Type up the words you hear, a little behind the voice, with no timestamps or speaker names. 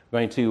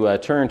Going to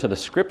turn to the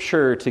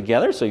Scripture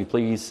together, so you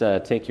please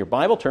take your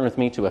Bible, turn with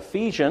me to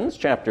Ephesians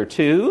chapter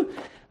 2.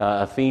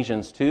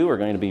 Ephesians 2, we're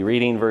going to be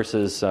reading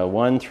verses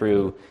 1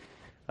 through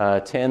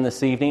 10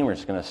 this evening. We're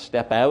just going to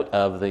step out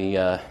of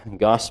the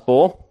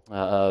Gospel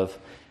of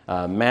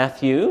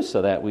Matthew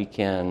so that we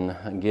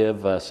can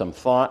give some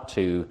thought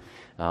to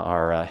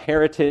our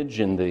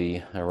heritage in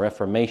the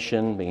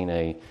Reformation, being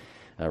a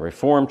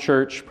Reformed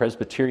church,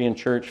 Presbyterian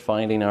church,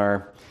 finding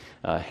our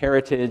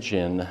heritage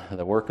in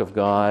the work of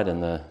God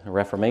and the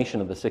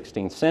Reformation of the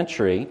 16th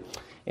century,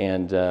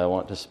 and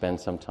want to spend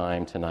some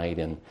time tonight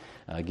in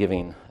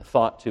giving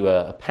thought to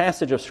a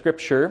passage of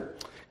Scripture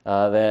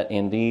that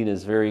indeed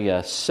is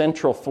very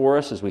central for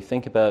us as we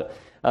think about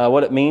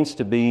what it means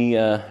to be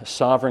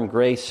Sovereign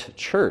Grace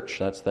Church.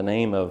 That's the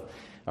name of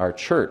our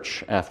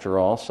church, after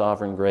all,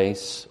 Sovereign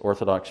Grace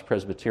Orthodox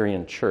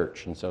Presbyterian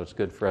Church, and so it's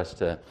good for us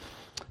to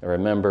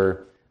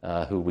remember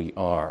who we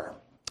are.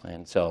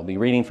 And so I'll be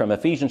reading from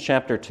Ephesians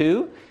chapter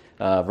 2,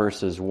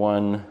 verses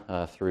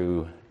 1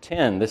 through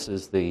 10. This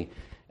is the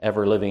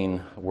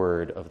ever-living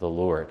word of the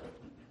Lord.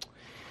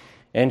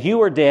 And you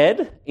were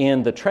dead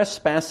in the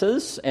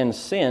trespasses and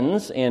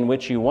sins in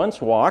which you once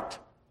walked,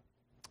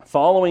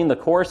 following the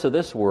course of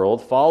this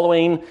world,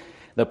 following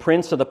the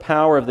prince of the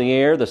power of the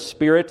air, the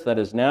spirit that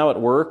is now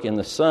at work in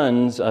the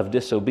sons of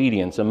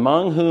disobedience,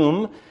 among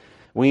whom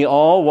we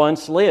all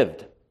once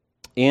lived,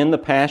 in the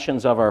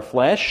passions of our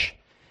flesh,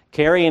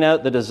 carrying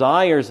out the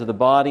desires of the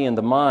body and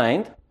the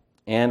mind,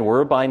 and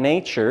were by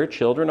nature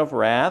children of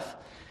wrath,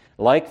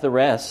 like the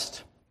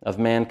rest of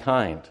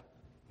mankind.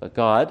 But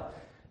God,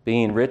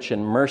 being rich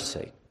in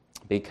mercy,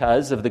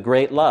 because of the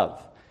great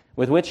love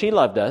with which He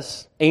loved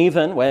us,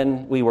 even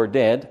when we were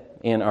dead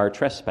in our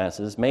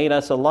trespasses, made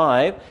us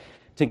alive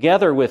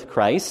together with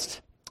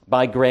Christ.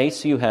 By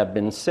grace you have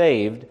been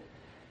saved,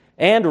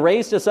 and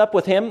raised us up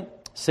with Him,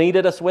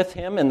 seated us with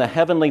Him in the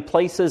heavenly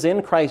places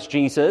in Christ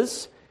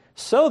Jesus,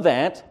 so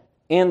that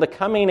in the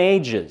coming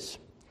ages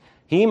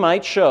He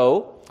might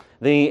show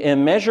the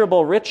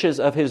immeasurable riches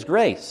of His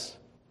grace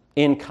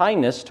in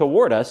kindness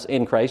toward us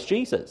in Christ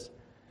Jesus.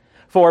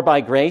 For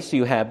by grace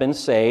you have been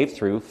saved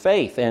through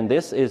faith, and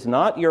this is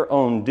not your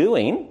own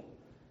doing,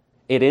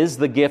 it is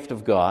the gift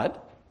of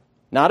God,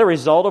 not a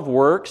result of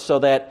works, so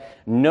that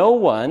no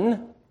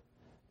one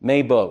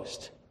may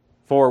boast.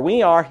 For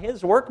we are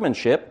His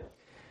workmanship,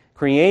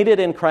 created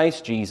in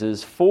Christ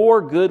Jesus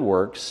for good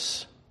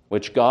works,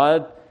 which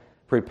God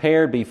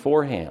prepared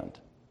beforehand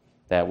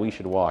that we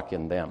should walk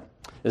in them.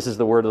 This is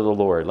the word of the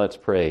Lord. Let's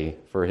pray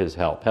for His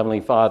help. Heavenly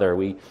Father,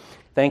 we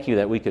thank You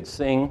that we could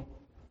sing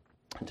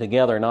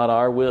together, not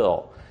our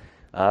will,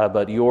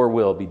 but Your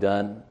will be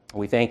done.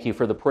 We thank You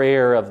for the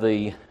prayer of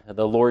the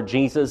Lord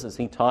Jesus as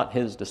He taught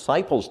His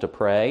disciples to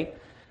pray.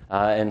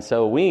 And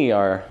so we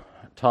are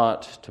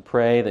taught to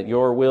pray that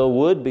Your will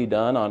would be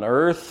done on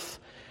earth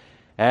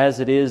as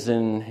it is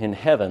in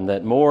heaven,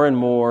 that more and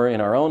more in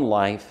our own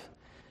life,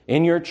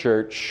 in Your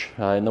church,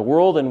 in the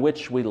world in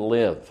which we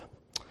live,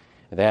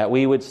 that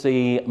we would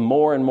see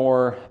more and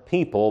more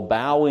people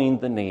bowing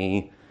the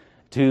knee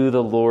to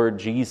the Lord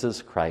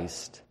Jesus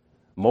Christ,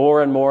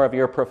 more and more of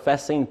Your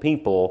professing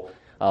people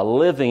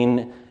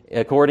living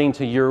according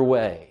to Your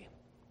way,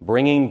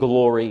 bringing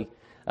glory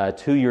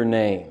to Your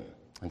name.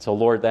 And so,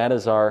 Lord, that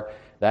is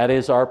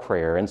our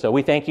prayer. And so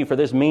we thank You for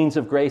this means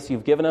of grace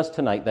You've given us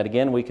tonight, that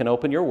again we can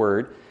open Your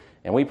word.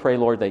 And we pray,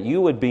 Lord, that You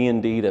would be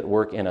indeed at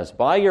work in us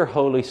by Your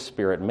Holy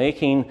Spirit,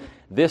 making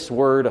this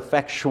word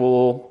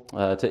effectual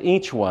to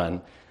each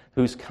one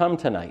who's come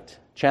tonight.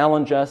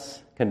 Challenge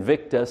us,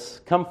 convict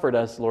us, comfort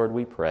us, Lord,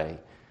 we pray.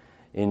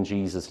 In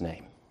Jesus'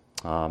 name.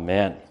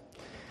 Amen.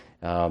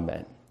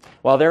 Amen.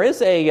 Well,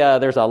 there's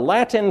a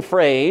Latin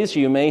phrase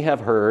you may have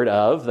heard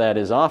of that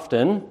is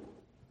often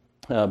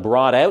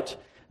brought out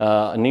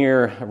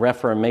near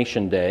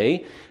Reformation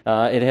Day.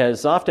 It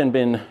has often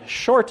been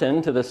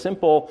shortened to the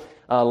simple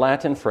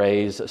Latin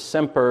phrase,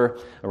 semper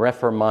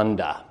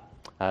reformanda.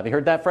 Have you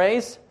heard that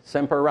phrase?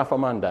 Semper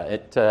reformanda.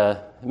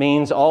 It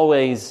means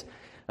always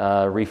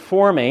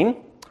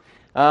reforming.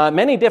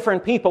 Many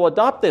different people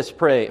adopt this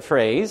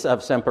phrase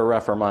of semper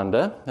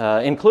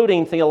reformanda,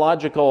 including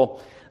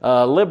theological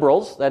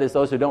liberals, that is,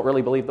 those who don't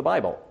really believe the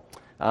Bible.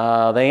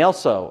 They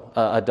also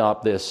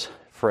adopt this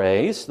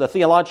phrase. The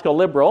theological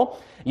liberal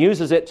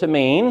uses it to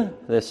mean,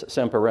 this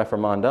semper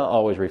reformanda,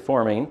 always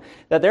reforming,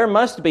 that there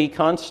must be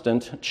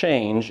constant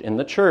change in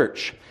the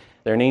church.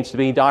 There needs to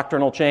be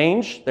doctrinal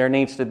change, there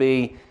needs to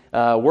be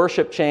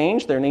worship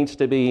change, there needs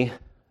to be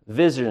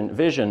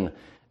vision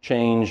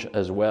change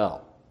as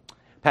well.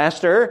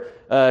 Pastor,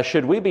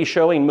 should we be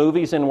showing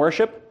movies in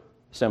worship?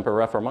 Semper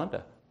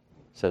reformanda,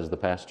 says the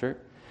pastor.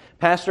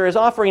 Pastor, is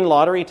offering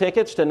lottery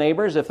tickets to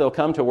neighbors if they'll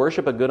come to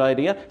worship a good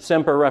idea?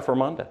 Semper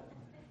reformanda,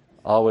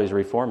 always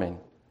reforming.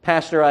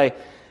 Pastor, I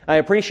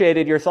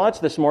appreciated your thoughts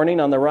this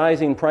morning on the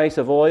rising price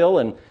of oil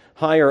and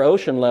higher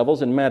ocean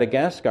levels in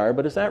Madagascar,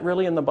 but is that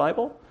really in the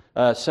Bible?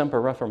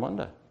 Semper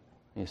reformanda,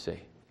 you see.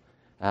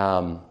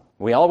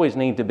 We always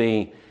need to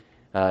be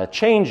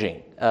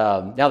changing.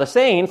 Now, the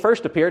saying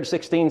first appeared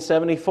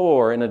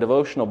 1674 in a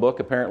devotional book,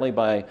 apparently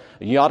by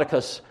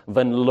Jodocus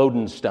van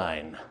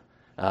Lodenstein.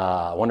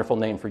 Wonderful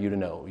name for you to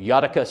know,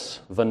 Jodocus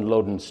van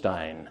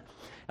Lodenstein.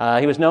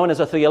 He was known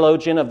as a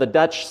theologian of the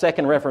Dutch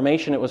Second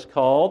Reformation, it was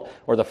called,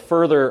 or the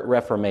Further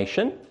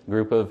Reformation, a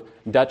group of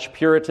Dutch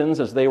Puritans,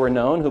 as they were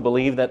known, who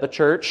believed that the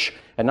church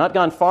had not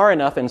gone far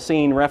enough in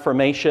seeing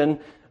Reformation,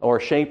 or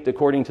shaped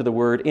according to the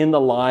Word, in the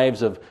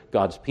lives of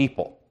God's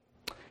people.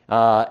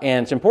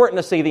 And it's important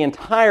to see the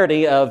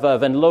entirety of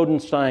Van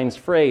Lodenstein's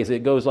phrase.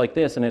 It goes like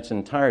this in its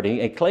entirety: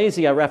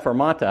 Ecclesia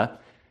reformata,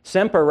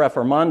 semper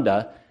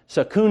reformanda,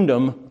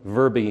 secundum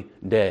verbi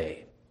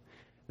Dei.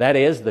 That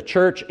is, the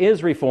church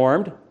is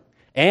reformed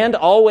and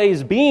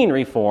always being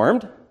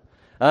reformed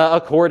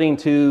according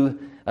to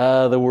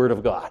the Word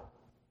of God.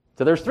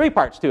 So there's three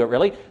parts to it,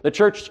 really. The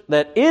church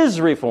that is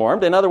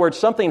reformed, in other words,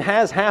 something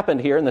has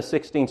happened here in the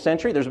 16th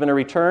century. There's been a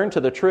return to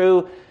the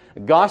true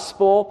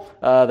gospel,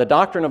 the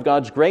doctrine of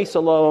God's grace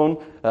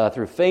alone,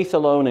 through faith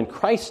alone, in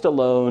Christ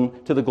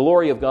alone, to the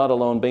glory of God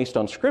alone, based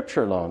on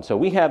Scripture alone. So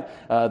we have,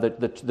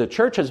 the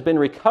church has been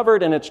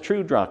recovered in its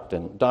true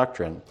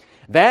doctrine.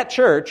 That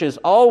church is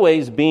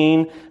always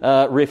being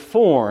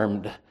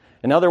reformed.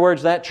 In other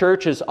words, that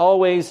church is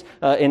always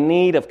in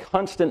need of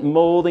constant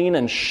molding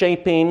and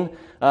shaping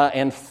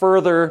and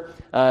further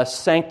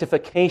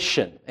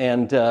sanctification.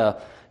 And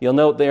you'll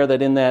note there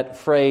that in that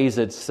phrase,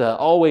 it's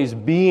always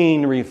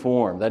being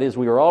reformed. That is,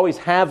 we are always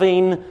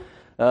having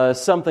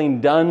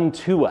something done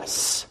to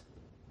us.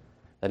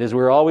 That is,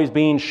 we're always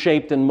being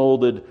shaped and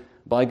molded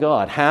by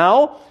God.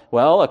 How?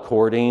 Well,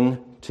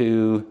 according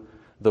to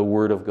the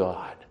Word of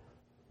God.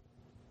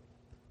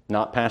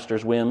 Not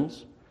pastors'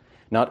 whims,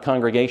 not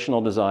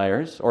congregational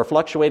desires, or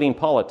fluctuating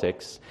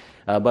politics,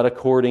 but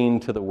according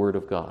to the Word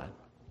of God.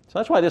 So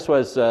that's why this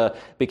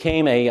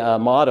became a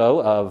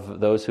motto of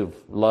those who've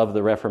loved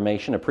the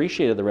Reformation,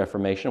 appreciated the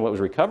Reformation, what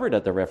was recovered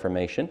at the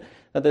Reformation,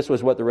 that this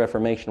was what the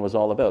Reformation was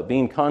all about,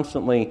 being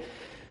constantly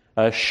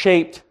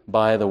shaped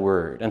by the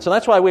Word. And so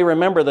that's why we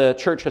remember the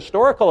church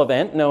historical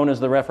event known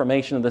as the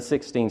Reformation of the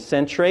 16th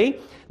century.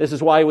 This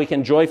is why we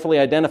can joyfully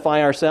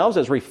identify ourselves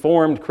as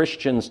Reformed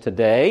Christians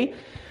today.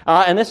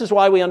 And this is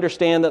why we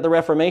understand that the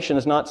Reformation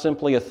is not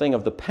simply a thing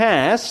of the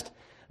past,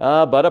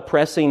 but a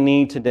pressing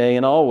need today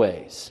and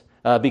always.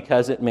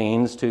 Because it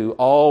means to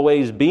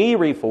always be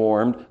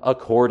reformed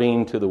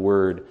according to the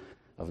Word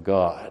of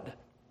God.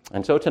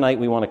 And so tonight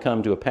we want to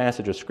come to a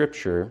passage of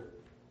Scripture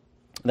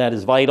that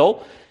is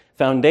vital,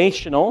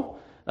 foundational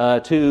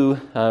to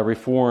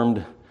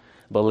Reformed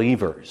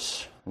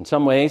believers. In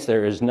some ways,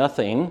 there is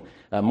nothing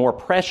more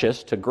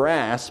precious to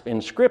grasp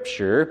in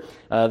Scripture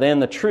than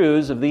the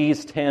truths of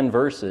these 10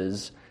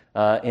 verses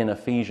in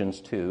Ephesians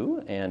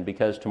 2. And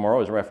because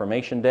tomorrow is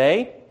Reformation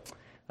Day,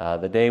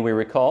 the day we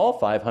recall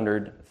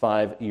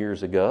 505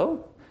 years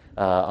ago,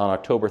 on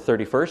October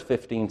 31st,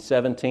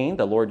 1517,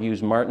 the Lord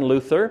used Martin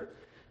Luther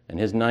and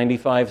his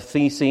 95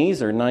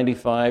 theses, or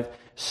 95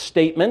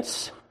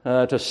 statements,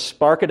 to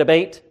spark a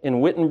debate in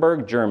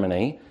Wittenberg,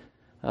 Germany,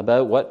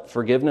 about what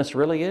forgiveness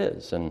really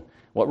is, and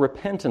what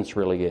repentance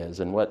really is,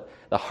 and what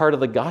the heart of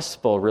the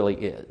gospel really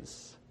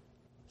is.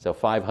 So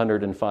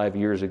 505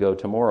 years ago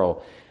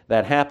tomorrow,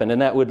 that happened,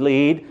 and that would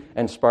lead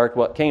and spark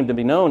what came to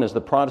be known as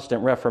the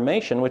Protestant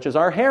Reformation, which is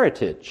our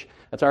heritage.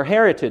 That's our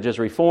heritage as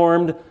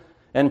Reformed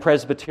and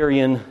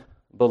Presbyterian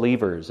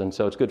believers. And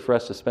so it's good for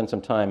us to spend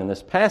some time in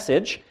this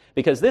passage,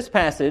 because this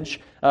passage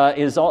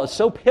is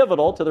so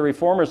pivotal to the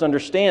Reformers'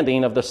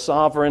 understanding of the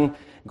sovereign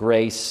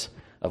grace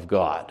of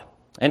God.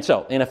 And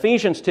so, in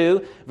Ephesians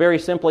 2, very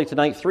simply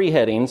tonight, three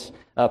headings: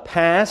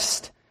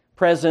 past,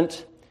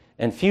 present,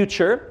 and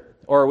future.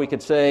 Or we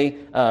could say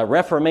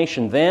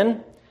Reformation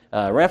then,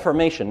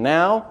 Reformation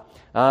now,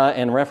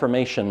 and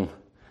Reformation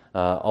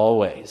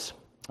always.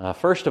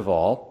 First of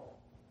all,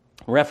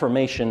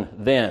 Reformation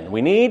then.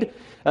 We need,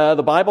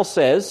 the Bible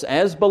says,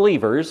 as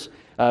believers,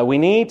 we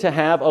need to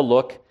have a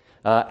look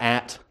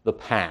at the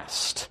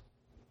past.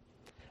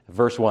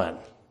 Verse 1.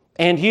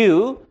 And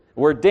you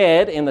were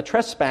dead in the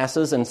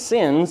trespasses and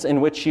sins in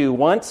which you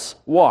once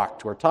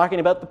walked. We're talking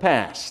about the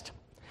past.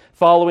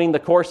 Following the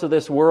course of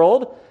this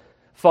world,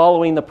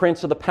 following the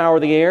prince of the power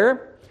of the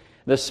air,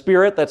 the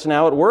spirit that's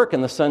now at work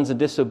in the sons of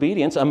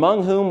disobedience,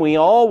 among whom we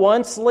all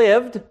once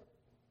lived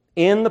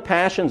in the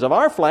passions of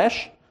our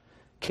flesh,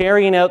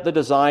 carrying out the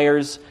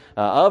desires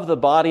of the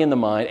body and the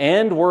mind,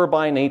 and were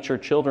by nature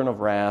children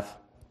of wrath,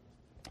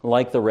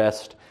 like the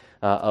rest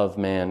of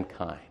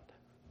mankind.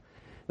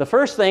 The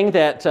first thing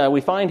that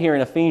we find here in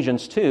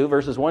Ephesians 2,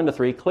 verses 1 to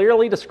 3,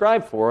 clearly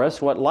describe for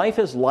us what life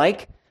is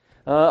like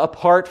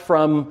apart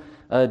from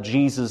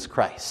Jesus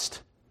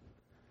Christ.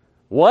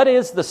 What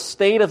is the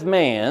state of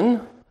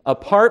man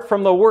apart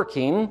from the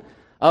working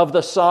of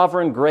the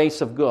sovereign grace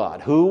of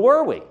God? Who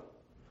were we?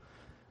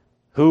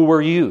 Who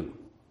were you?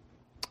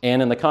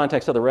 And in the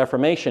context of the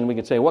Reformation, we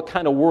could say, what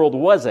kind of world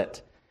was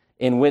it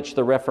in which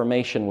the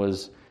Reformation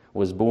was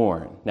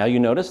born? Now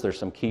you notice there's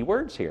some key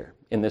words here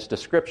in this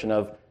description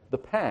of the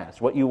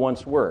past, what you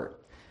once were.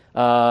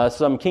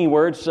 Some key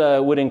words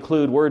would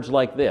include words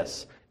like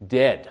this: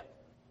 Dead.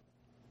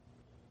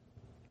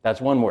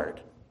 That's one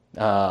word.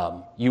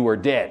 You were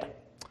dead.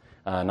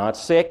 Not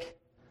sick,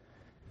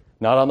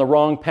 not on the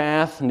wrong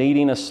path,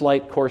 needing a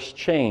slight course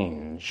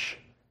change.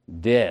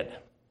 Dead.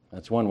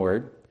 That's one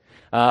word.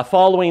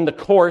 Following the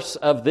course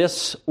of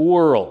this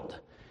world.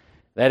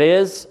 That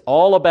is,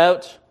 all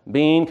about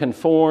being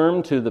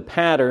conformed to the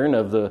pattern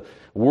of the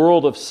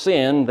world of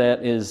sin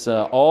that is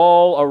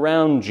all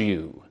around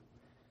you.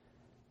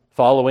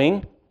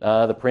 Following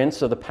the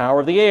prince of the power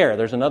of the air.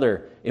 There's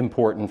another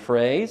important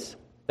phrase.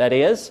 That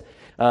is,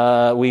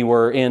 we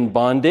were in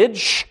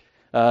bondage.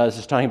 This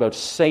is talking about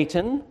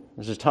Satan.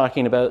 This is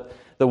talking about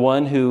the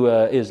one who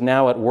is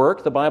now at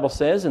work, the Bible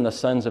says, in the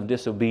sons of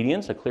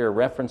disobedience. A clear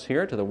reference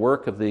here to the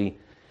work of the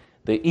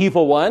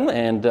evil one,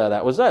 and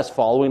that was us,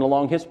 following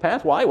along his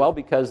path. Why? Well,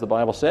 because the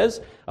Bible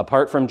says,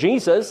 apart from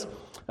Jesus,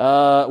 we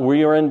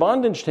are in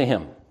bondage to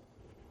him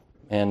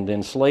and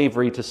in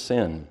slavery to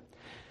sin.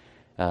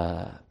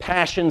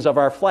 Passions of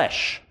our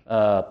flesh,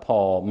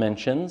 Paul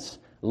mentions,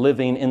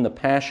 living in the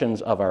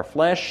passions of our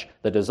flesh,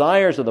 the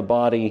desires of the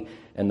body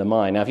and the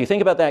mind. Now, if you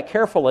think about that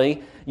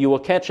carefully, you will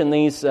catch in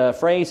these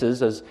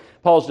phrases, as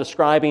Paul's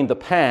describing the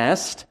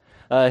past,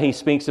 he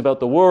speaks about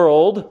the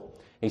world,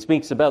 he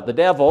speaks about the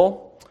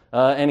devil,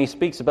 and he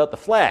speaks about the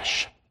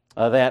flesh,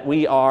 that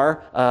we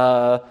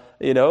are,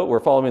 we're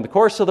following the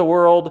course of the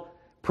world,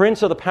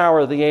 prince of the power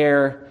of the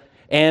air,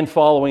 and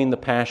following the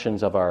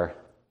passions of our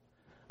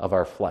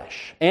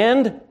flesh.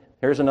 And,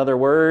 here's another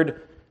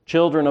word,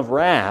 children of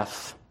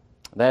wrath.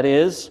 That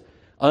is,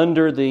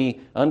 under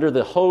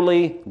the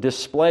holy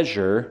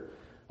displeasure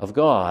of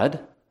God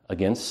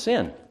against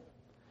sin,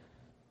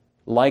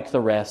 like the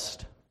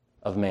rest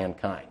of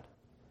mankind.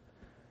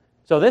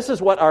 So this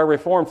is what our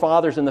Reformed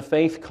fathers in the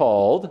faith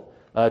called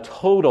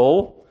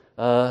total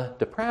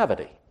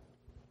depravity.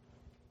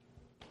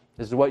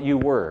 This is what you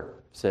were,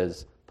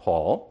 says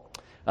Paul.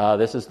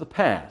 This is the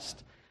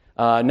past.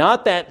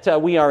 Not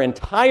that we are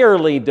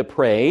entirely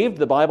depraved.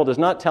 The Bible does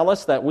not tell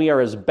us that we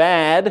are as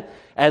bad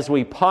as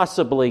we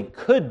possibly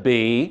could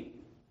be.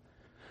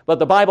 But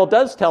the Bible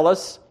does tell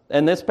us,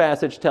 and this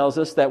passage tells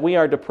us, that we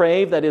are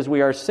depraved, that is,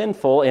 we are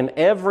sinful in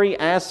every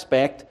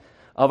aspect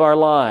of our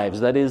lives.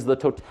 That is, the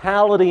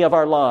totality of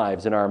our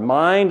lives, in our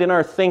mind, in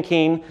our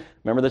thinking.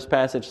 Remember, this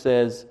passage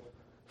says,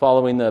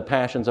 following the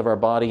passions of our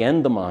body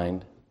and the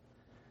mind.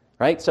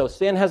 Right? So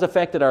sin has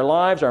affected our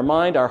lives, our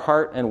mind, our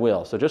heart, and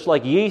will. So just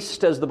like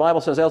yeast, as the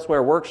Bible says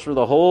elsewhere, works through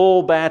the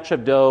whole batch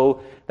of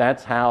dough,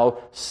 that's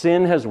how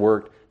sin has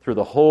worked through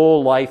the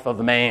whole life of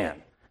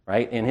man,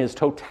 right? In his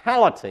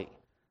totality,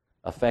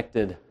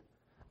 affected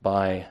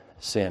by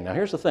sin. Now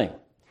here's the thing.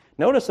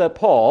 Notice that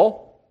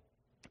Paul,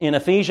 in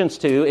Ephesians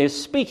 2,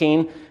 is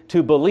speaking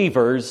to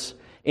believers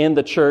in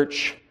the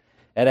church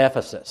at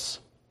Ephesus.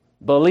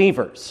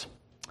 Believers.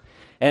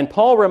 And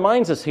Paul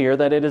reminds us here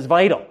that it is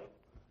vital.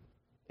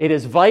 It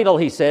is vital,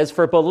 he says,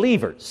 for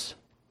believers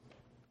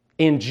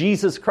in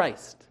Jesus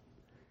Christ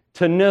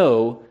to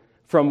know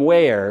from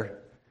where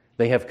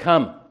they have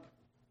come.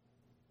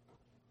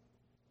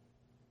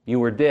 You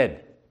were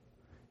dead,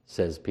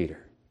 says Peter,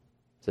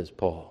 says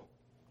Paul.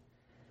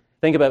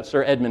 Think about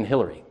Sir Edmund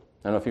Hillary.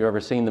 I don't know if you've ever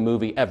seen the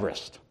movie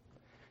Everest.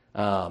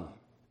 I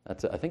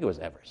think it was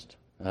Everest.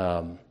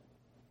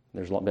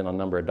 There's been a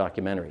number of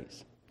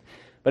documentaries.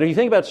 But if you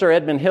think about Sir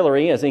Edmund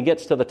Hillary as he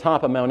gets to the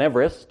top of Mount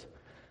Everest,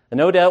 and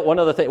no doubt one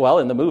of the things, well,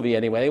 in the movie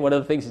anyway, one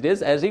of the things he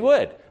did, as he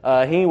would,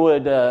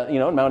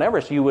 in Mount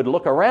Everest, you would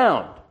look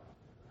around,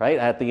 right,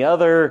 at the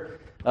other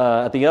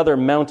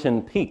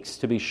mountain peaks,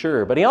 to be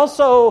sure. But he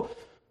also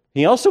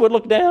would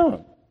look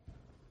down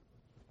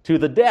to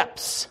the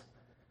depths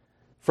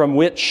from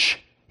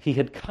which he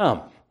had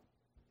come,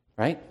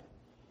 right?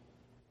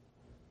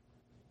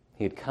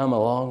 He had come a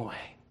long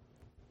way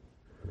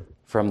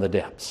from the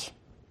depths.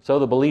 So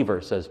the believer,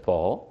 says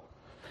Paul,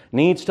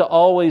 needs to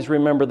always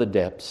remember the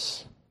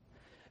depths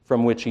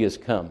from which he has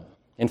come.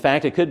 In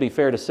fact, it could be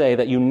fair to say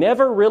that you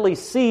never really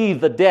see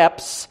the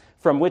depths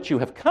from which you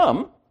have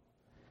come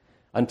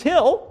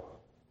until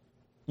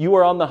you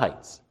are on the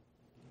heights.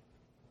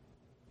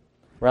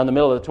 Around the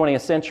middle of the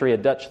 20th century, a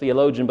Dutch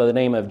theologian by the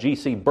name of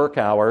G.C.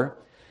 Berkouwer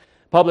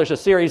published a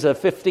series of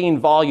 15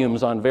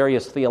 volumes on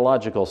various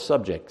theological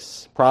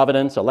subjects: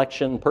 providence,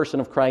 election, person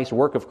of Christ,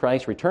 work of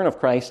Christ, return of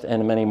Christ,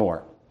 and many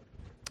more.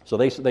 So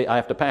I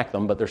have to pack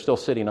them, but they're still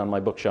sitting on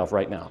my bookshelf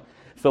right now,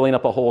 filling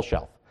up a whole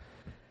shelf.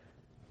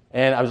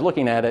 And I was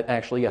looking at it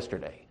actually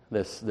yesterday,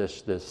 this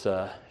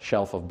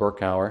shelf of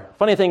Berkouwer.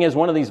 Funny thing is,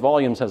 one of these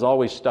volumes has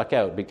always stuck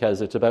out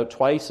because it's about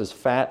twice as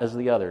fat as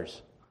the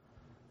others.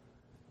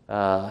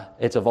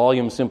 It's a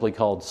volume simply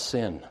called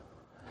Sin.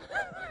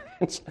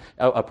 It's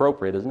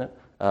appropriate, isn't it?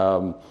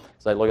 So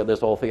I look at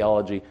this whole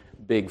theology,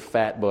 big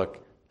fat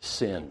book,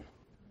 Sin,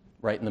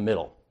 right in the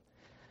middle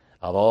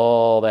of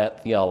all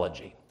that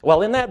theology.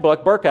 Well, in that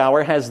book,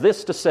 Berkouwer has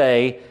this to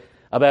say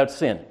about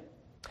sin.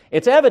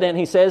 It's evident,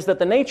 he says, that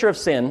the nature of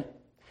sin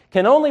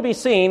can only be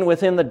seen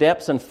within the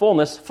depths and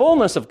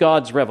fullness of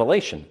God's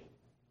revelation.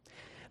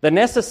 The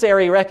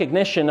necessary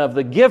recognition of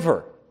the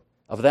giver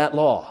of that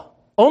law.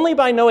 Only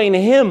by knowing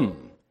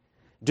Him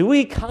Do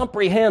we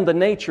comprehend the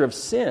nature of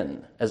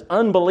sin as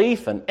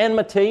unbelief and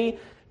enmity,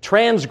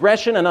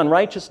 transgression and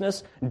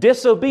unrighteousness,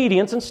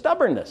 disobedience and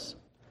stubbornness?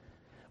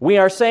 We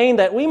are saying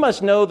that we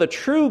must know the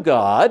true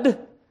God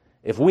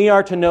if we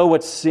are to know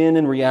what sin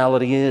in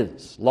reality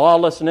is.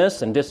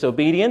 Lawlessness and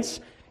disobedience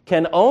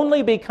can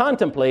only be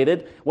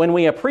contemplated when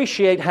we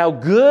appreciate how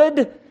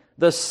good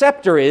the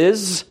scepter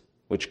is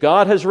which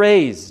God has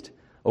raised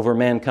over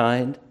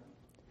mankind.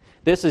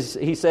 This is,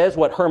 he says,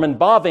 what Herman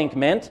Bavinck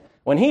meant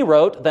when he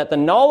wrote that the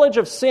knowledge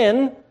of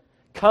sin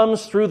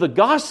comes through the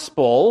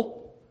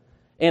gospel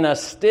in a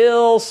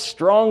still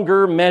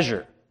stronger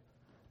measure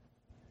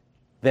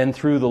than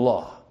through the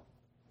law.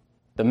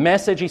 The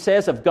message, he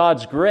says, of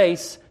God's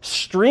grace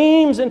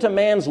streams into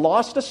man's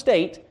lost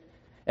estate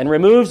and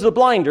removes the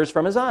blinders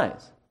from his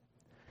eyes.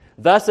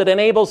 Thus, it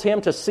enables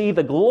him to see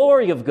the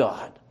glory of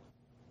God.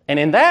 And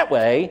in that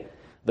way,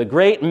 the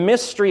great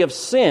mystery of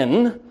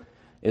sin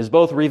is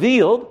both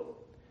revealed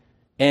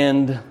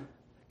and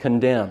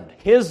condemned.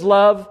 His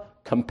love,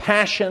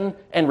 compassion,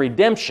 and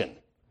redemption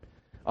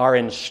are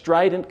in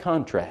strident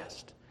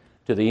contrast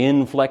to the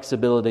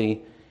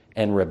inflexibility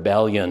and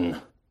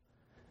rebellion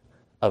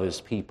of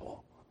his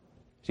people.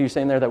 So you're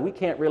saying there that we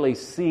can't really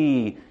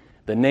see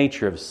the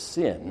nature of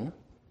sin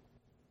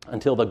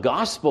until the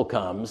gospel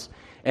comes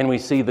and we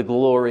see the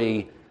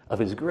glory of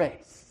his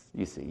grace.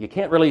 You see, you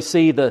can't really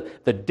see the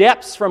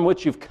depths from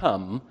which you've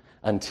come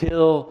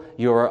until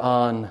you're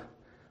on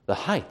the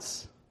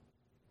heights.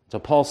 So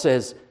Paul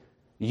says,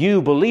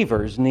 you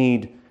believers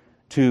need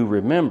to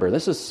remember.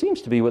 This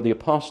seems to be what the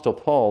Apostle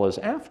Paul is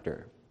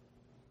after.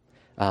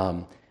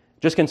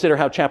 Just consider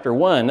how chapter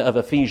 1 of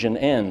Ephesians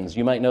ends.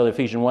 You might know that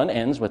Ephesians 1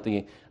 ends with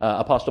the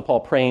Apostle Paul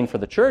praying for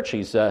the church.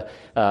 He's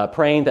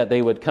praying that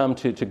they would come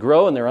to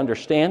grow in their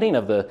understanding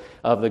of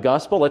the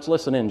gospel. Let's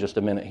listen in just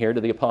a minute here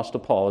to the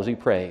Apostle Paul as he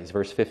prays.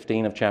 Verse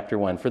 15 of chapter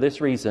 1. For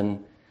this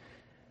reason,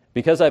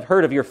 because I've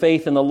heard of your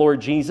faith in the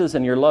Lord Jesus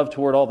and your love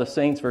toward all the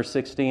saints, verse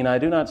 16, I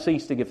do not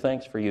cease to give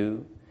thanks for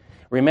you,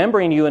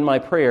 remembering you in my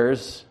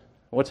prayers.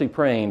 What's he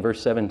praying?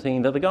 Verse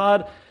 17, that the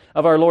God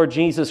of our Lord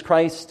Jesus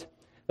Christ,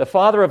 the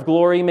Father of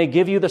glory, may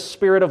give you the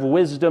spirit of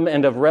wisdom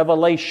and of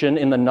revelation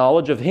in the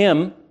knowledge of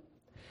Him,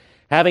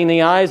 having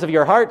the eyes of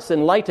your hearts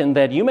enlightened,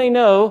 that you may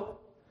know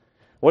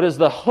what is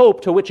the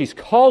hope to which He's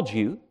called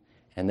you,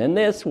 and then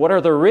this, what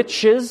are the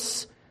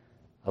riches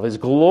of His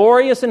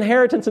glorious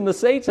inheritance in the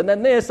saints, and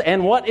then this,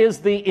 and what is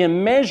the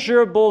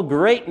immeasurable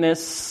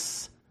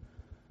greatness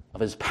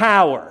of His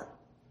power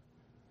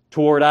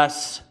toward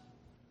us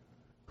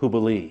who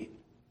believe.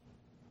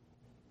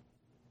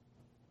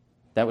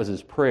 That was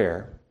his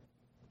prayer.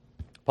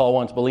 Paul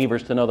wants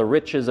believers to know the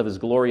riches of his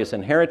glorious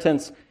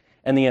inheritance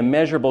and the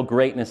immeasurable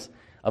greatness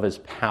of his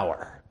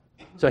power.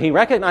 So he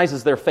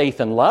recognizes their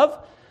faith and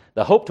love,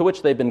 the hope to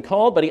which they've been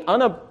called, but he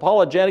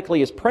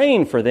unapologetically is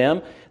praying for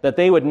them that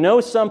they would know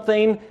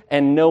something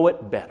and know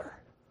it better.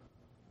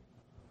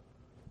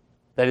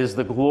 That is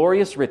the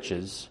glorious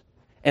riches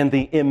and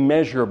the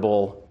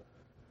immeasurable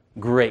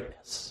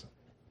greatness.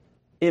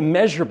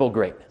 Immeasurable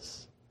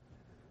greatness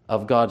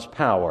of God's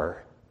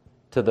power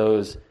to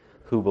those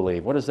who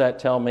believe. What does that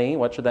tell me?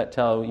 What should that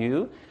tell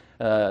you?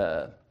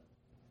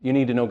 You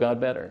need to know God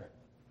better.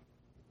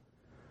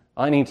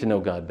 I need to know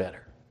God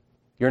better.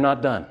 You're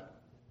not done.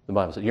 The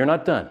Bible says, you're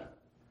not done.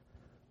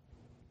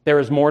 There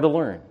is more to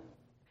learn.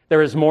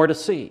 There is more to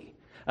see.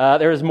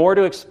 There is more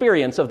to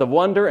experience of the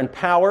wonder and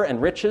power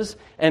and riches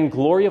and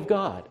glory of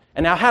God.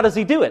 And now how does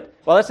he do it?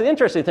 Well, that's an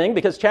interesting thing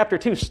because chapter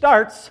 2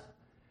 starts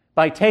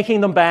by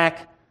taking them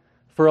back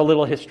for a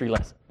little history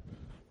lesson.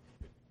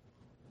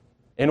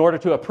 In order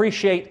to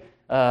appreciate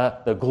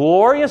the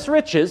glorious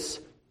riches,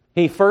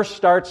 he first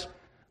starts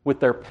with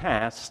their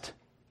past.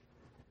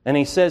 And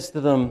he says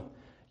to them,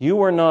 you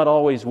were not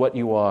always what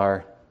you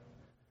are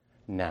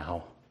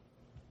now.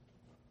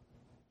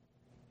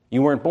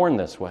 You weren't born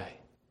this way.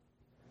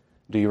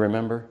 Do you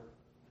remember?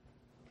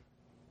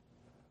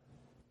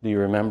 Do you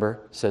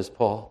remember, says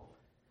Paul?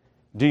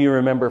 Do you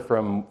remember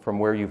from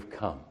where you've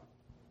come?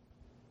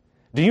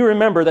 Do you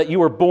remember that you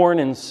were born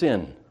in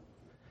sin?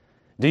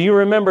 Do you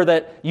remember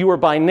that you were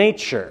by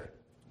nature,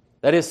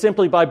 that is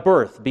simply by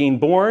birth, being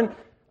born,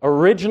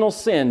 original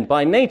sin,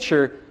 by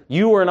nature,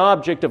 you were an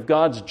object of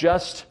God's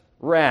just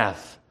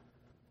wrath?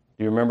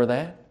 Do you remember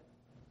that?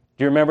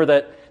 Do you remember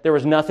that there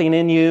was nothing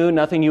in you,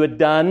 nothing you had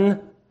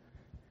done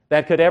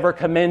that could ever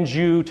commend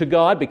you to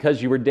God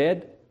because you were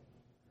dead?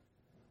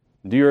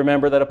 Do you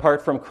remember that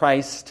apart from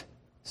Christ,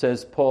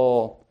 says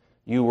Paul,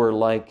 you were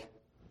like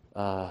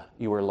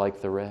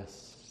the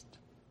rest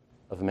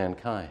of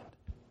mankind?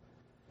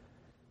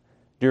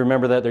 Do you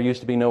remember that there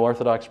used to be no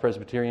Orthodox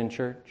Presbyterian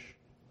church?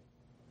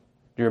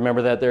 Do you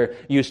remember that there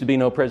used to be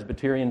no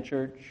Presbyterian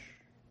church?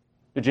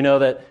 Did you know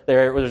that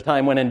there was a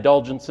time when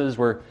indulgences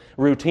were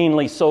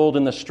routinely sold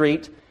in the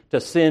street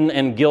to sin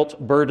and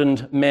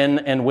guilt-burdened men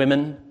and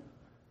women?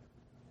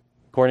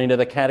 According to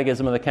the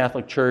Catechism of the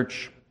Catholic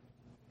Church,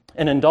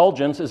 an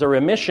indulgence is a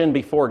remission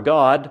before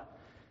God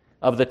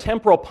of the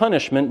temporal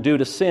punishment due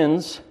to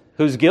sins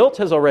whose guilt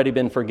has already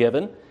been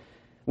forgiven,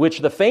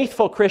 which the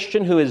faithful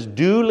Christian who is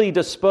duly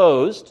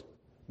disposed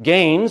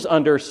gains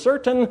under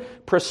certain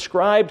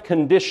prescribed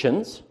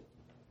conditions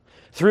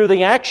through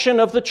the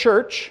action of the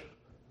church,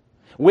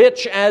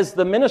 which, as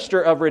the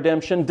minister of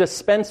redemption,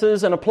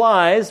 dispenses and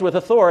applies with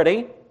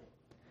authority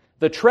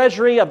the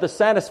treasury of the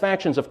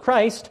satisfactions of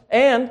Christ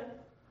and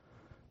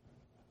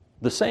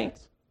the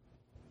saints.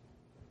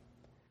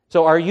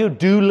 So are you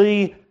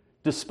duly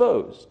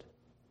disposed?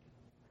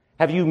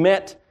 Have you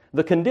met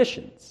the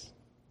conditions?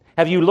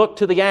 Have you looked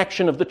to the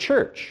action of the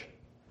church?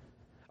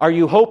 Are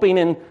you hoping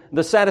in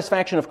the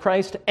satisfaction of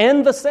Christ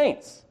and the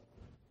saints?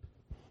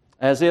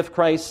 As if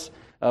Christ's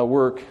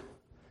work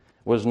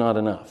was not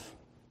enough.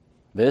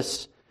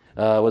 This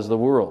was the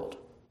world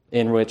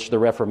in which the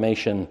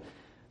Reformation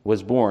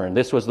was born.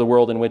 This was the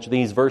world in which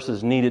these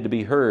verses needed to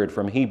be heard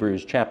from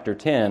Hebrews chapter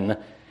 10.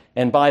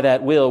 And by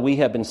that will we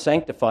have been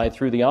sanctified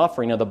through the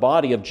offering of the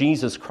body of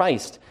Jesus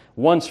Christ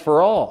once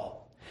for all.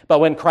 But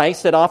when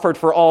Christ had offered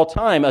for all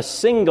time a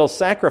single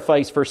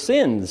sacrifice for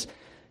sins,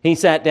 he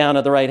sat down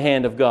at the right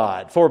hand of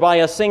God. For by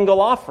a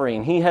single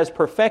offering he has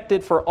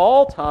perfected for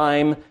all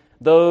time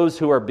those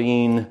who are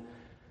being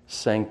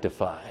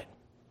sanctified.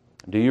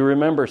 Do you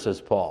remember, says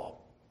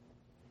Paul,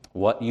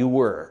 what you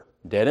were?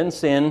 Dead in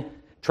sin,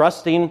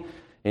 trusting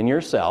in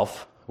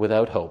yourself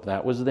without hope.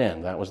 That was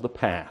then. That was the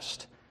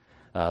past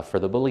for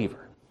the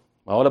believer.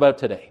 Well, what about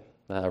today?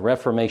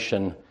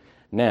 Reformation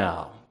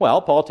now. Well,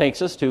 Paul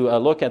takes us to a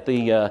look at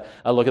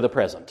the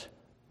present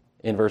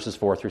in verses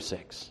 4 through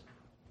 6.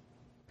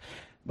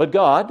 But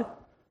God,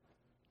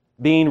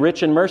 being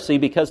rich in mercy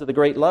because of the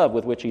great love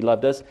with which he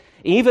loved us,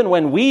 even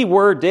when we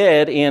were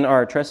dead in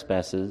our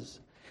trespasses,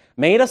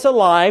 made us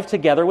alive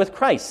together with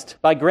Christ.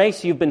 By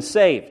grace you've been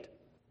saved.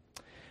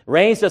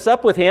 Raised us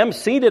up with him,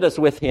 seated us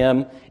with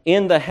him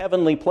in the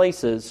heavenly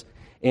places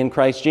in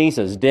Christ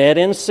Jesus. Dead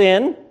in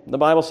sin, the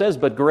Bible says,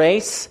 but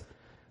grace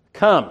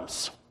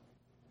comes.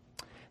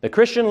 The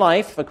Christian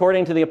life,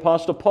 according to the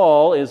Apostle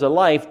Paul, is a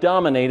life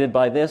dominated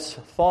by this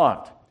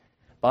thought.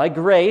 By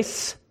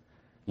grace,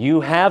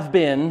 you have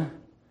been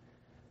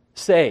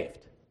saved.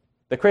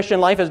 The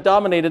Christian life is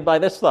dominated by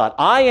this thought.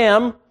 I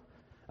am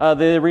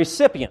the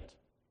recipient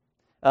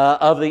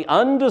of the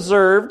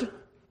undeserved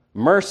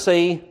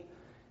mercy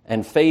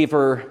and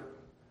favor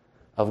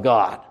of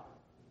God.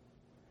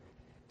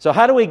 So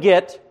how do we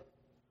get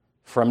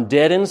from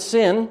dead in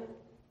sin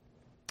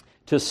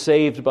to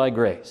saved by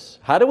grace?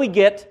 How do we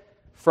get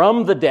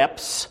from the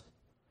depths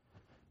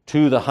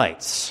to the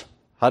heights?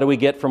 How do we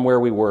get from where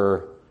we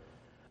were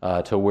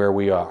to where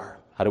we are?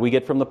 How do we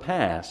get from the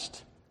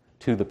past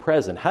to the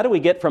present? How do we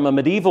get from a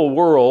medieval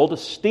world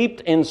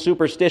steeped in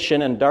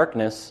superstition and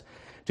darkness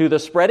to the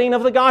spreading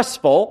of the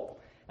gospel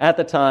at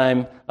the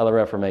time of the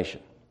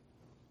Reformation?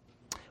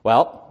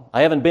 Well,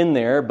 I haven't been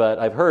there, but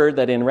I've heard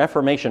that in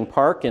Reformation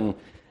Park in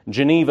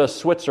Geneva,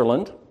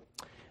 Switzerland,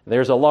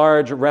 there's a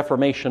large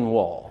Reformation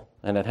wall,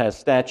 and it has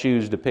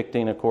statues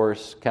depicting, of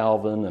course,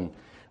 Calvin and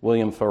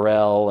William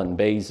Farel and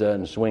Beza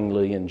and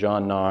Zwingli and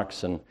John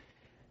Knox and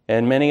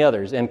many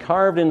others. And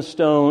carved in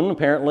stone,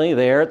 apparently,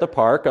 there at the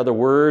park are the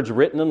words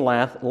written in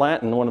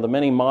Latin, one of the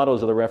many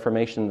mottos of the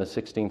Reformation in the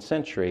 16th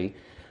century,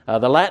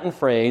 the Latin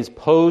phrase,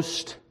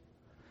 post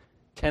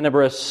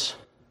tenebris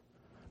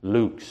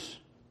lux,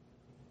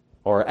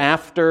 or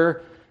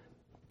after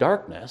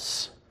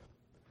darkness,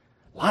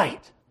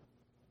 light.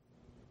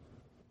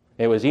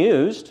 It was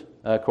used,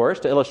 of course,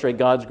 to illustrate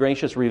God's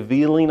gracious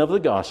revealing of the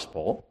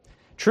gospel,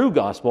 true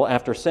gospel,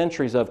 after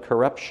centuries of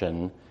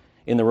corruption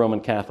in the Roman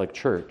Catholic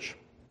Church.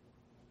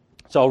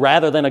 So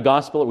rather than a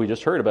gospel that we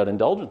just heard about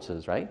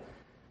indulgences, right?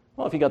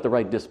 Well, if you got the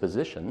right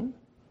disposition,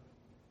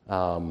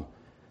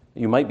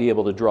 you might be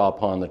able to draw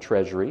upon the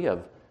treasury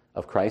of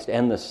Christ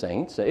and the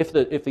saints, if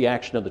the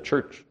action of the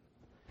church.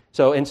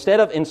 So instead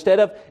of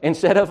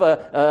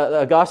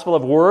a gospel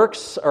of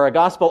works or a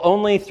gospel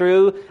only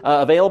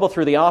available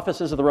through the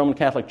offices of the Roman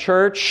Catholic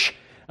Church,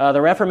 the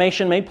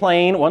Reformation made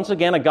plain once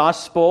again a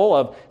gospel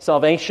of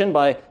salvation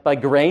by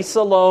grace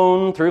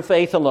alone, through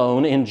faith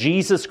alone, in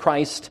Jesus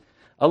Christ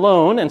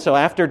alone. And so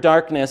after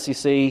darkness, you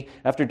see,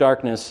 after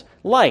darkness,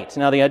 light.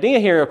 Now the idea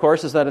here, of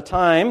course, is that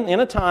in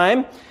a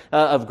time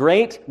of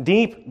great,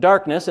 deep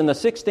darkness in the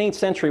 16th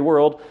century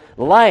world,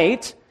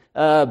 light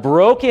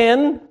broke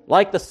in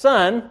like the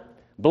sun,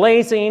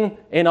 blazing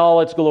in all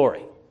its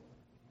glory.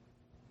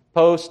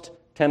 Post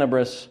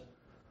tenebris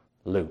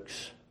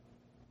lux.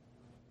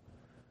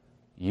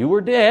 You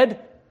were dead,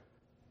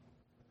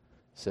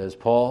 says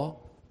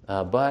Paul,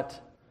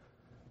 but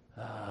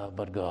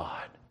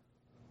God.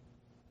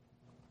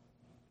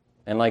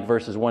 And like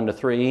verses 1 to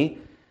 3,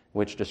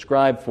 which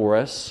describe for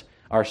us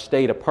our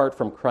state apart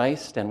from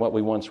Christ and what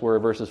we once were,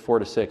 verses 4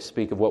 to 6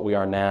 speak of what we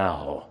are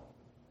now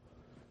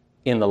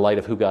in the light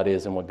of who God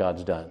is and what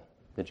God's done.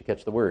 Did you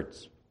catch the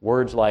words?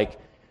 Words like,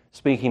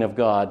 speaking of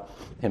God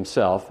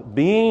himself,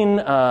 being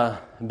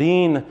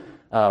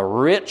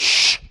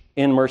rich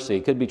in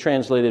mercy. Could be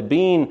translated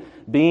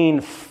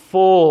being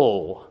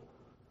full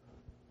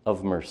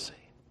of mercy.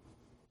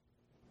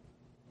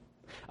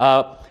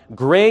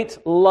 Great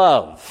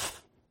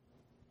love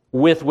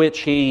with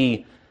which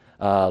he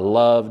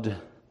loved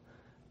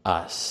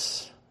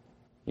us.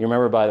 You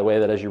remember, by the way,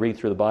 that as you read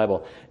through the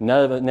Bible,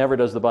 never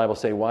does the Bible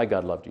say why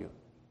God loved you.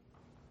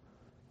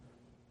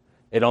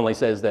 It only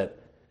says that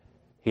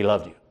He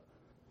loved you.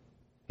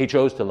 He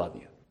chose to love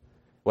you.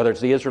 Whether it's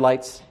the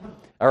Israelites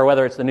or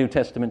whether it's the New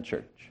Testament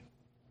church.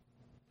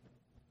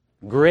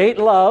 Great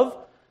love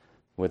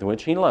with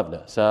which He loved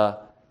us.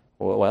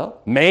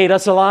 Made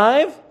us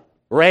alive,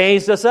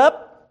 raised us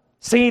up,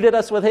 seated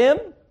us with Him.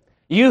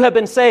 You have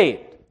been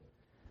saved,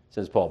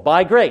 says Paul,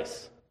 by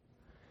grace,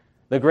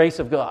 the grace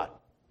of God.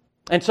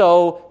 And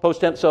so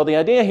the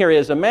idea here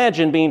is,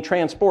 imagine being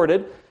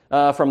transported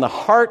from the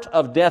heart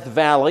of Death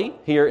Valley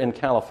here in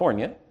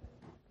California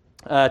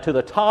to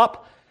the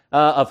top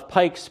of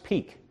Pikes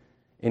Peak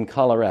in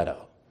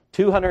Colorado.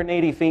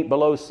 280 feet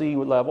below sea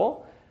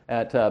level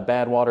at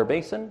Badwater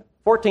Basin,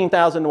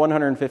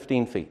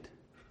 14,115 feet.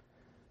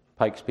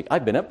 Pikes Peak.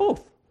 I've been at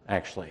both,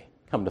 actually,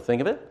 come to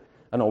think of it.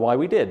 I don't know why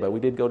we did, but we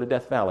did go to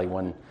Death Valley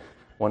one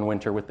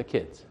winter with the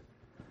kids.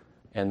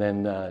 And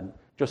then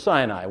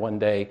Josiah and I one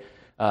day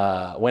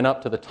went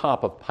up to the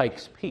top of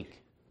Pikes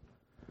Peak.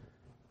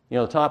 You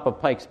know, the top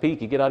of Pikes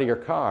Peak, you get out of your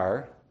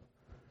car,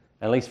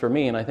 at least for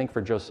me, and I think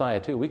for Josiah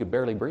too, we could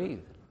barely breathe.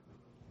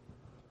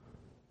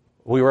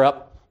 We were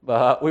up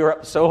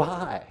so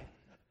high,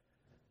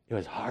 it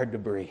was hard to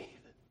breathe.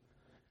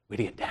 We'd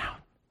get down.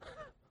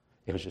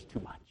 It was just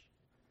too much.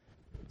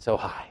 So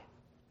high.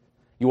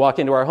 You walk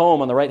into our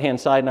home on the right-hand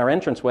side in our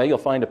entranceway, you'll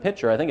find a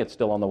picture, I think it's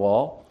still on the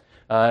wall.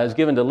 It was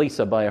given to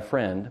Lisa by a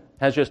friend.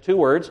 Has just two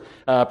words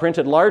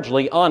printed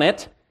largely on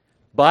it,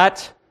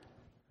 but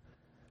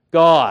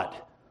God.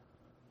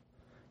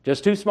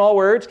 Just two small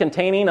words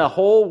containing a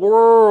whole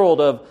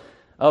world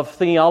of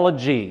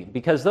theology,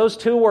 because those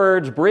two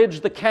words bridge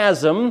the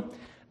chasm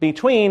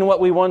between what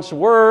we once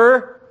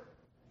were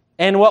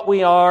and what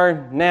we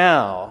are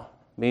now,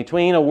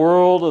 between a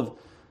world of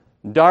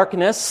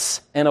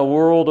darkness and a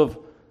world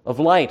of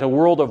light, a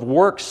world of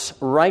works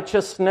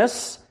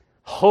righteousness,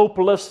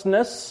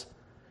 hopelessness,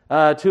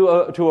 to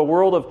a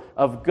world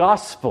of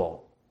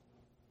gospel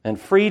and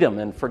freedom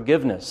and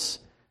forgiveness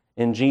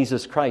in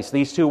Jesus Christ.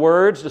 These two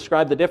words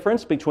describe the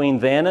difference between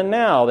then and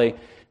now.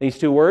 These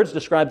two words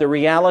describe the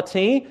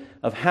reality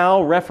of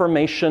how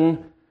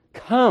Reformation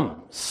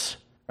comes.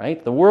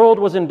 Right? The world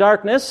was in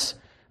darkness,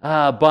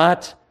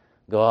 but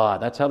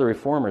God. That's how the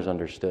Reformers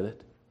understood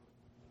it.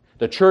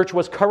 The church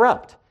was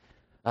corrupt,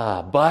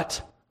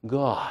 but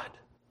God.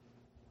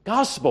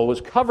 Gospel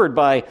was covered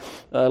by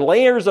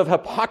layers of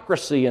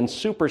hypocrisy and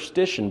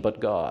superstition, but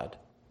God.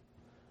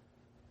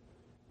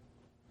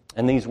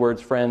 And these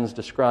words, friends,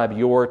 describe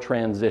your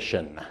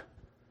transition,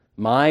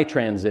 my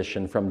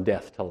transition from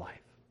death to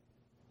life.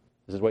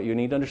 This is what you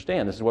need to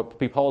understand. This is what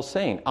Paul is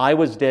saying. I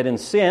was dead in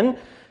sin,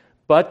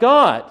 but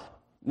God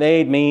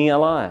made me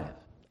alive.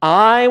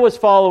 I was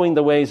following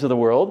the ways of the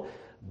world,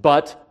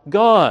 but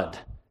God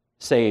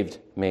saved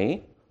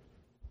me.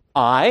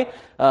 I,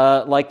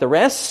 like the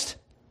rest,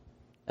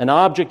 an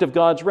object of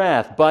God's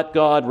wrath, but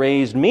God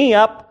raised me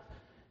up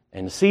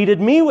and seated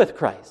me with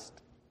Christ.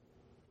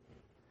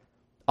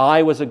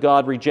 I was a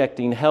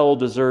God-rejecting,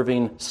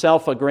 hell-deserving,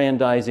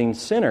 self-aggrandizing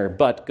sinner,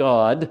 but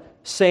God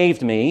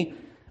saved me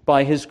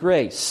by His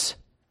grace,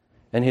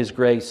 and His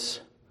grace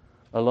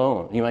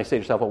alone. You might say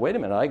to yourself, well, wait a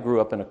minute, I grew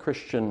up in a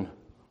Christian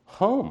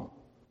home.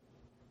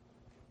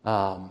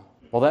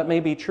 Well, that may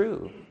be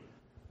true.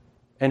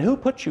 And who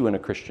put you in a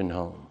Christian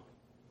home?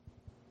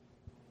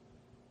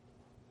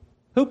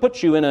 Who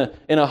put you in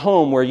a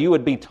home where you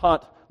would be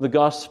taught the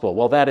gospel?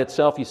 Well, that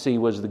itself, you see,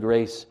 was the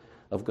grace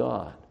of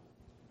God.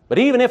 But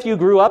even if you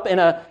grew up in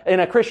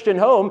a Christian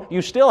home,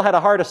 you still had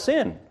a heart of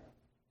sin.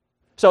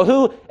 So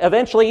who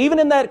eventually, even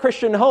in that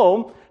Christian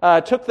home,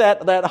 took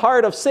that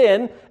heart of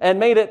sin and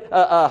made it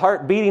a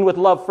heart beating with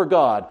love for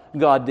God?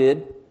 God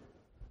did.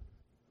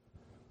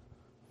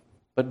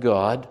 But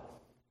God.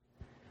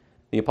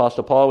 The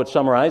Apostle Paul would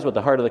summarize what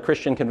the heart of the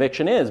Christian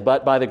conviction is.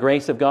 But by the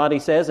grace of God, he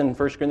says in 1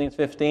 Corinthians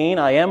 15,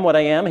 I am what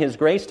I am. His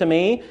grace to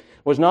me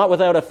was not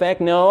without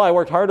effect. No, I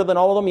worked harder than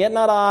all of them, yet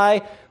not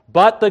I,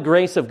 but the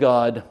grace of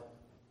God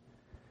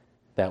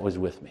that was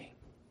with me.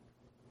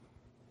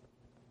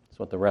 That's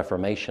what the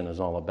Reformation is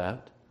all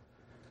about.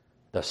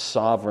 The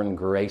sovereign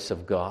grace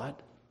of God.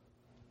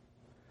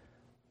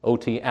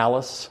 O.T.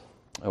 Alice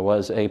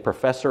was a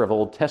professor of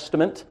Old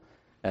Testament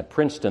at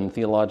Princeton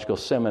Theological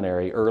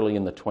Seminary early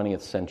in the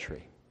 20th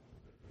century.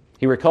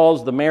 He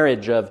recalls the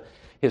marriage of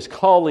his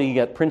colleague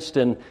at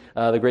Princeton,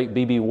 the great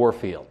B.B.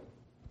 Warfield,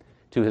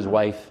 to his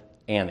wife,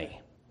 Annie.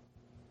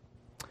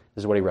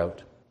 This is what he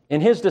wrote. In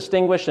his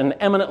distinguished and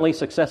eminently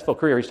successful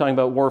career, he's talking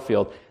about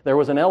Warfield, there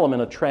was an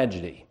element of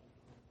tragedy.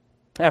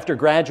 After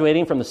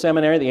graduating from the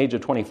seminary at the age of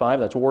 25,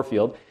 that's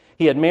Warfield,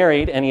 he had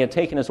married and he had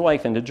taken his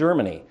wife into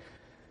Germany,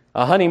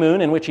 a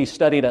honeymoon in which he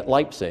studied at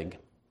Leipzig.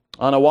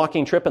 On a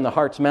walking trip in the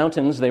Harz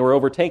Mountains, they were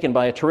overtaken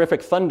by a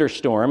terrific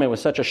thunderstorm. It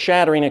was such a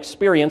shattering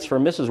experience for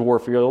Mrs.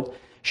 Warfield.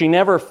 She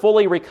never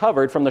fully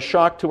recovered from the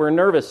shock to her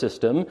nervous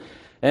system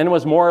and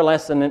was more or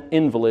less an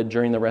invalid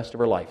during the rest of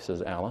her life,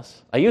 says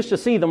Alice. I used to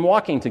see them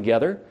walking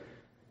together,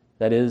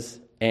 that is,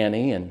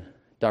 Annie and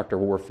Dr.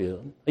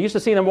 Warfield. I used to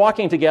see them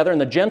walking together,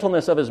 and the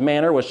gentleness of his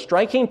manner was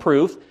striking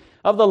proof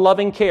of the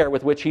loving care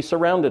with which he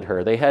surrounded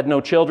her. They had no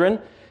children.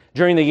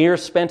 During the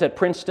years spent at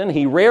Princeton,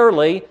 he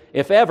rarely,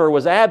 if ever,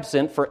 was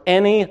absent for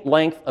any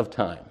length of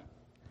time.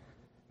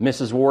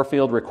 Mrs.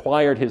 Warfield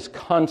required his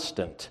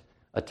constant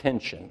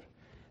attention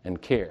and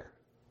care.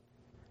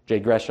 J.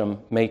 Gresham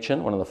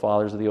Machen, one of the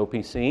fathers of the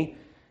OPC,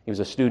 he was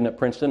a student at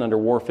Princeton under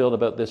Warfield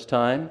about this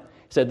time,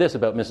 said this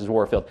about Mrs.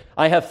 Warfield: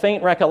 "I have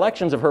faint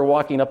recollections of her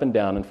walking up and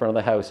down in front of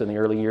the house in the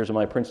early years of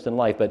my Princeton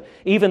life, but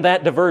even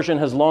that diversion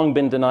has long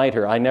been denied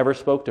her. I never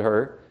spoke to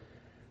her.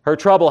 Her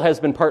trouble has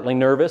been partly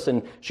nervous,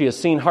 and she has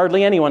seen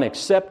hardly anyone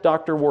except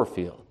Dr.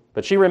 Warfield.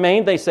 But she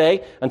remained, they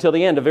say, until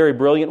the end, a very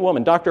brilliant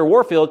woman. Dr.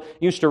 Warfield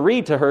used to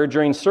read to her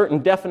during certain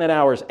definite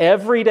hours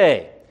every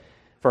day.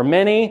 For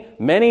many,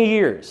 many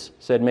years,"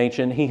 said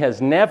Machen, "he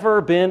has never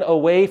been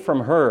away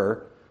from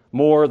her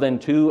more than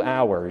 2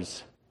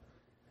 hours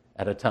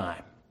at a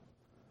time."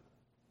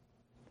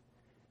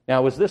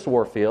 Now, was this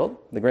Warfield,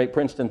 the great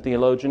Princeton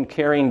theologian,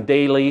 caring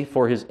daily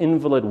for his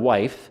invalid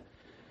wife,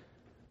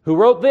 who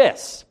wrote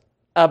this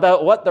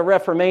about what the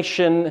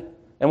Reformation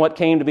and what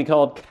came to be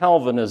called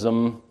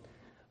Calvinism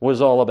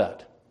was all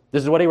about?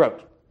 This is what he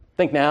wrote.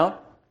 Think now.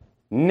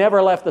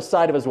 Never left the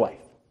side of his wife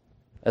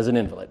as an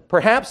invalid.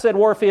 "Perhaps," said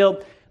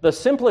Warfield, "the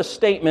simplest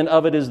statement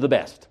of it is the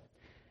best.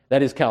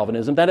 That is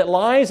Calvinism, that it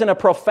lies in a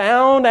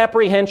profound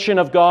apprehension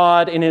of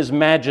God in His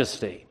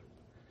majesty,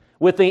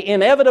 with the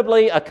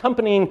inevitably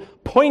accompanying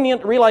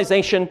poignant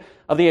realization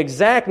of the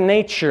exact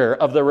nature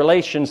of the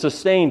relation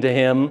sustained to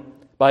Him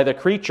by the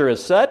creature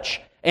as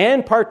such,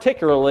 and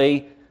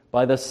particularly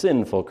by the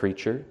sinful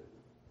creature.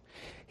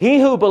 He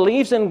who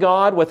believes in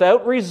God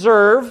without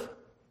reserve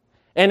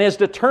and is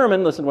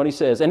determined," listen to what he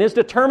says, "and is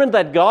determined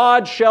that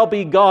God shall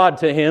be God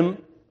to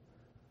him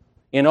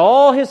in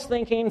all his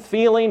thinking,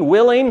 feeling,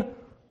 willing,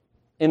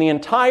 in the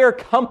entire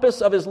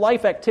compass of his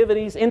life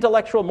activities,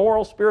 intellectual,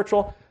 moral,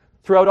 spiritual,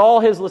 throughout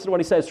all his," listen to what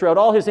he says, "throughout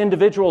all his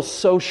individual,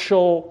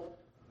 social,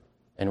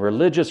 and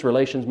religious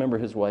relations," remember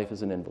his wife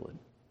is an invalid,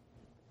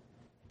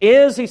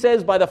 "is," he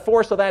says, "by the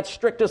force of that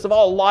strictest of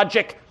all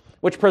logic,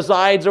 which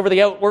presides over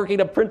the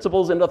outworking of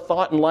principles into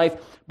thought and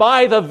life,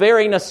 by the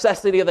very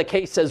necessity of the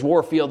case," says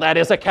Warfield, that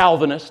is a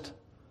Calvinist,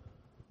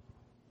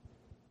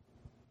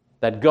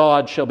 "that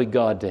God shall be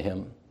God to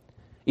him.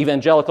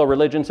 Evangelical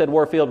religion," said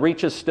Warfield,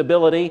 "reaches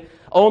stability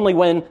only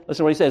when," listen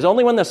to what he says,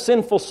 "only when the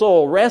sinful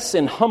soul rests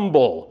in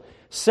humble,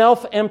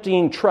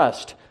 self-emptying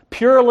trust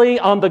purely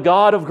on the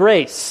God of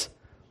grace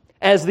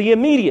as the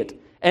immediate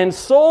and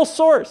sole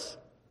source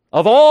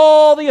of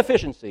all the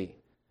efficiency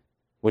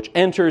which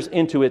enters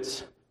into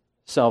its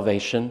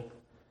salvation.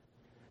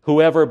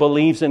 Whoever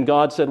believes in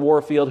God," said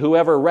Warfield,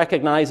 "whoever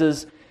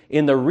recognizes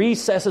in the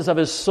recesses of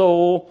his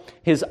soul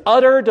his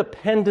utter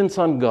dependence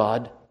on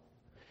God,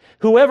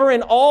 whoever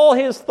in all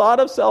his thought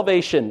of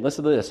salvation,"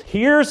 listen to this,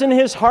 "hears in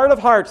his heart of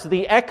hearts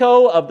the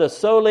echo of the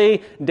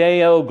Soli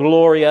Deo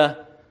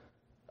Gloria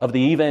of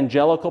the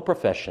evangelical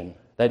profession,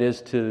 that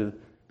is, to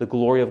the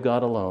glory of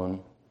God alone,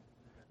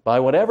 by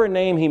whatever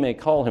name he may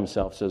call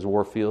himself," says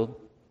Warfield,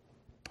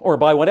 "or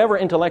by whatever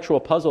intellectual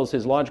puzzles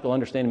his logical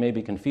understanding may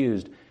be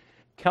confused,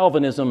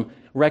 Calvinism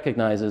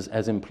recognizes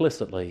as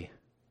implicitly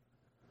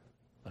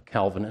a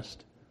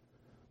Calvinist."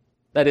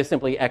 That is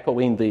simply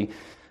echoing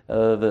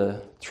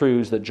the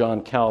truths that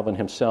John Calvin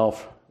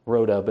himself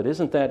wrote of. But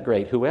isn't that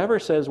great? Whoever,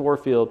 says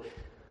Warfield,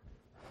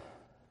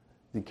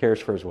 he cares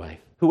for his wife.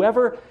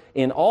 Whoever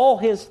in all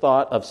his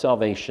thought of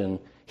salvation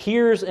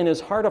hears in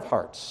his heart of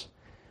hearts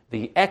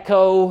the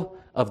echo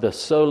of the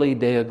Soli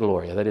Deo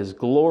Gloria, that is,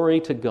 glory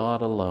to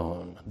God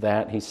alone,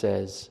 that, he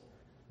says,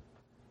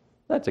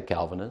 that's a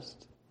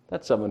Calvinist.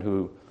 That's someone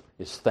who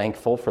is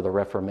thankful for the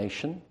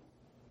Reformation.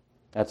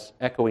 That's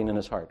echoing in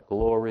his heart,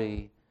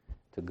 glory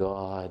to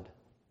God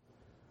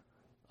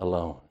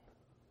alone.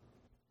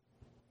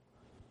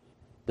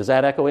 Does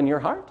that echo in your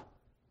heart?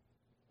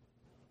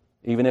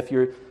 Even if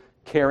you're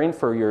caring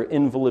for your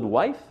invalid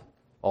wife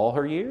all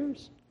her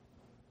years?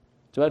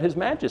 It's about His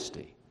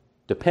majesty,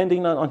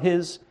 depending on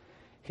His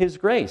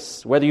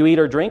grace. Whether you eat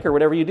or drink or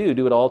whatever you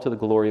do it all to the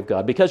glory of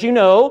God. Because you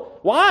know,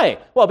 why?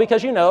 Well,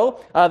 because you know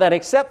that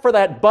except for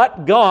that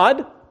but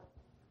God,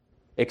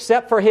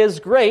 except for His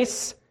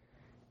grace,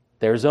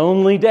 there's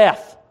only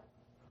death.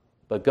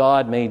 But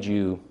God made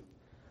you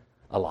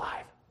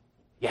alive.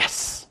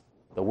 Yes,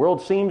 the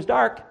world seems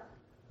dark,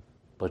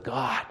 but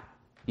God.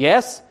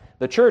 Yes,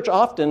 the church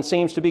often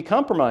seems to be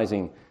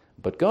compromising,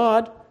 but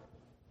God.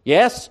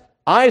 Yes,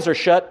 eyes are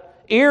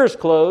shut, ears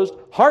closed,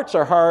 hearts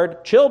are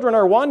hard, children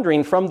are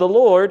wandering from the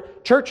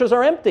Lord, churches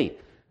are empty.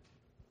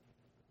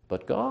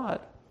 But God,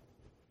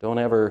 don't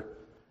ever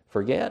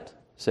forget,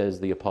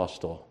 says the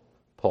Apostle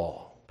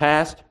Paul.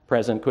 Past,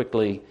 present,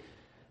 quickly,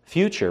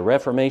 future.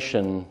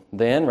 Reformation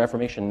then,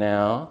 Reformation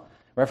now,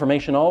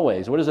 Reformation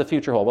always. What does the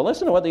future hold? Well,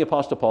 listen to what the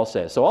Apostle Paul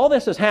says. So all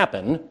this has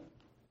happened,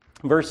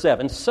 verse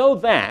 7, so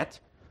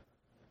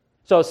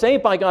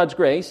saved by God's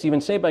grace, you've been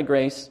saved by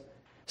grace,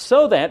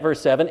 so that, verse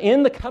 7,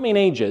 in the coming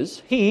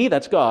ages, He,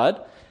 that's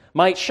God,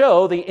 might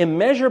show the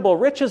immeasurable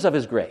riches of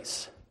his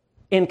grace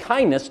in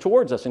kindness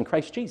towards us in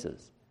Christ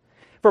Jesus.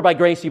 For by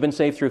grace you've been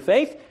saved through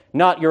faith,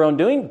 not your own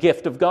doing,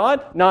 gift of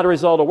God, not a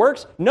result of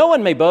works. No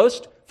one may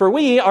boast, for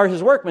we are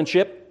his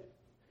workmanship,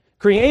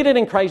 created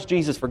in Christ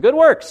Jesus for good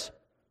works,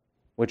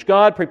 which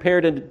God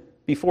prepared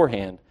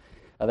beforehand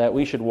that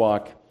we should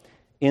walk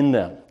in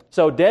them.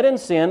 So dead in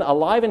sin,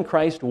 alive in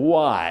Christ.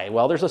 Why?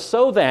 Well, there's a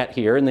so that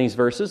here in these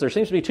verses. There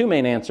seems to be two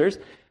main answers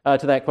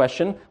to that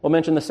question. We'll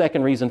mention the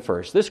second reason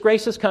first. This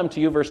grace has come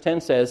to you, verse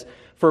 10 says,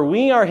 for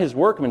we are his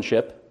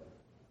workmanship,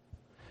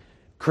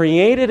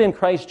 created in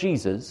Christ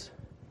Jesus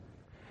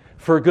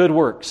for good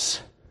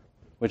works,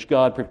 which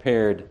God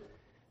prepared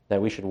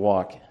that we should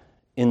walk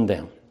in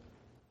them.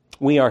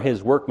 We are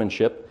his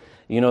workmanship.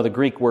 You know, the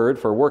Greek word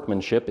for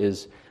workmanship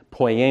is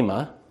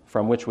poema,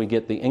 from which we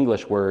get the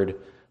English word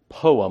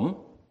poem.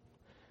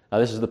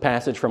 This is the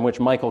passage from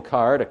which Michael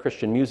Card, a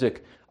Christian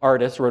music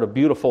artist, wrote a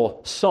beautiful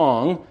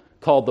song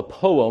called The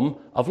Poem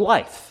of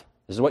Life.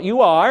 This is what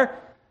you are.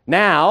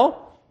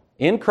 Now,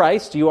 in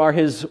Christ, you are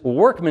his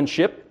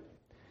workmanship.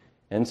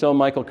 And so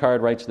Michael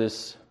Card writes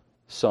this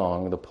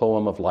song, The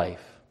Poem of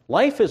Life.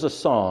 Life is a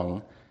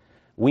song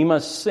we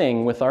must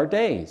sing with our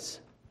days.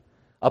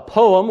 A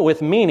poem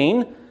with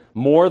meaning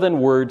more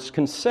than words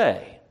can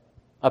say.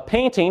 A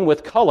painting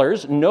with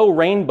colors no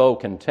rainbow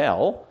can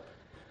tell.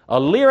 A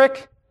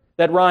lyric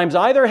that rhymes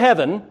either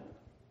heaven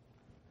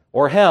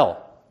or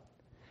hell.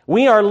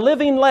 We are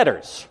living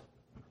letters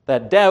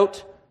that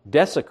doubt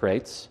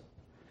desecrates.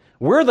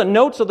 We're the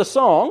notes of the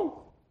song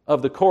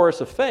of the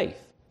chorus of faith.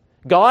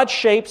 God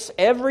shapes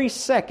every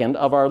second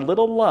of our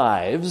little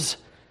lives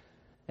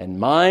and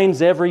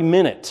minds every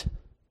minute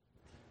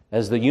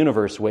as the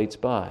universe waits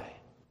by.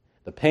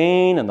 The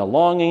pain and the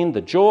longing,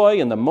 the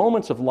joy and the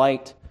moments of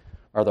light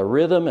are the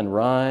rhythm and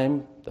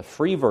rhyme, the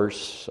free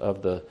verse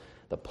of the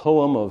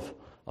poem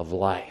of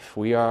life.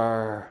 We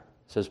are,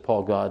 says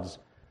Paul, God's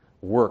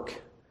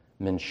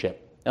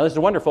workmanship. Now this is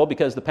wonderful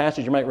because the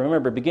passage, you might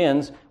remember,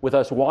 begins with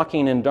us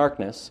walking in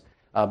darkness,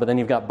 but then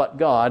you've got but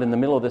God in the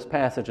middle of this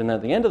passage, and then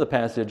at the end of the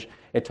passage,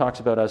 it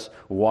talks about us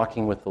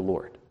walking with the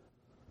Lord,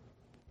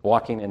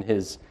 walking in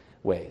his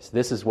ways.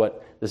 This is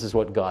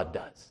what God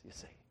does, you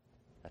see.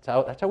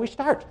 That's how we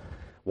start,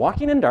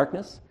 walking in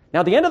darkness.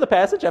 Now, at the end of the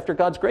passage, after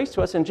God's grace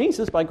to us in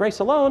Jesus, by grace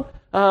alone,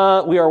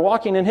 we are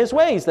walking in his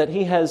ways that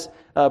he has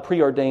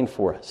preordained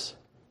for us.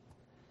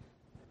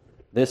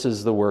 This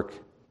is the work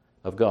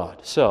of God.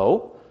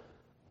 So,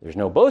 there's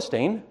no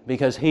boasting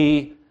because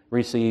he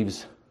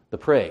receives the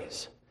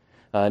praise.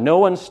 No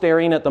one's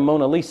staring at the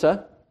Mona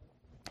Lisa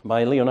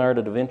by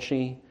Leonardo da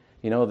Vinci,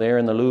 there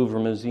in the Louvre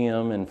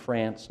Museum in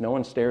France. No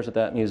one stares at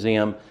that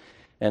museum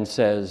and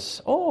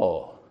says,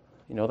 oh,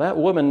 that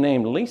woman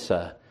named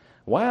Lisa,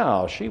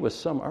 wow, she was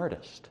some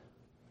artist.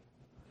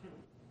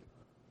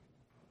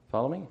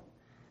 Follow me?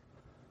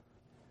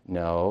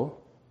 No.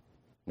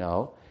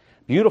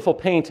 Beautiful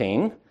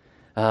painting,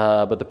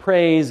 but the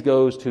praise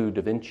goes to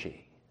Da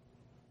Vinci,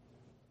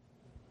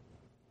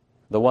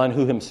 the one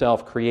who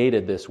himself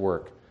created this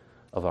work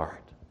of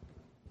art.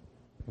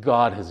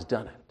 God has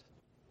done it.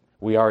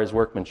 We are his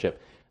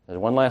workmanship. There's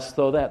one last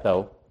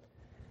though,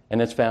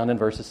 and it's found in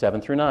verses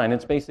 7 through 9.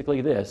 It's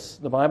basically this.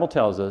 The Bible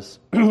tells us,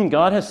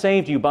 God has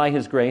saved you by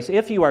his grace,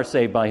 if you are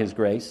saved by his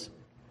grace,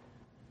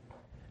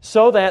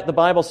 so that, the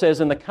Bible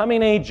says, in the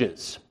coming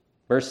ages,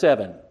 verse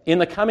 7, in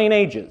the coming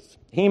ages,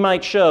 he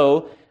might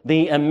show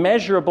the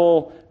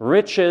immeasurable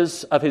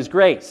riches of his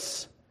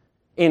grace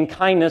in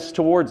kindness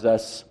towards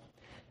us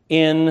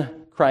in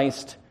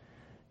Christ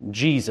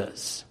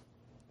Jesus.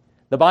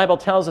 The Bible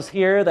tells us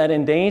here that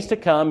in days to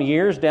come,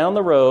 years down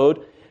the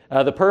road,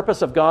 the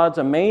purpose of God's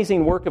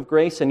amazing work of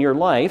grace in your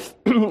life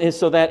is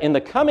so that in the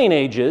coming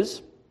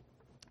ages,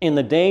 in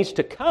the days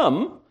to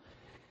come,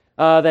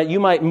 that you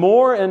might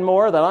more and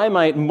more, that I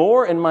might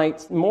more and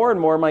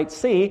more might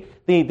see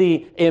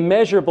the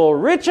immeasurable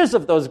riches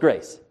of those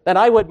grace. That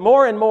I would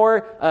more and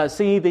more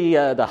see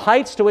the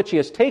heights to which he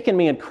has taken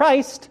me in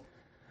Christ,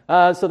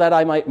 so that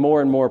I might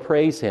more and more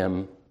praise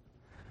him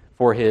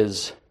for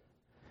his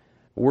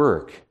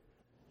work.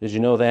 Did you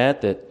know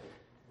that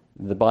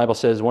the Bible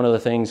says one of the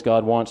things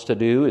God wants to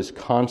do is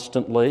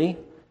constantly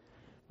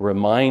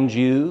remind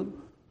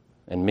you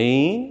and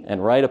me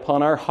and write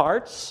upon our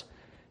hearts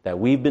that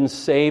we've been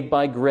saved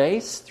by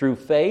grace through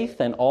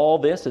faith, and all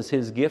this is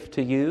his gift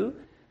to you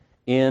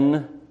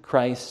in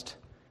Christ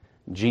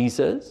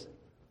Jesus?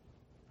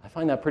 I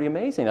find that pretty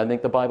amazing. I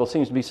think the Bible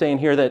seems to be saying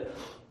here that,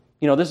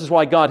 this is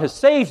why God has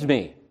saved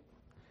me,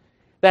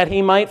 that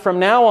he might from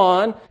now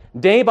on,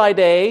 day by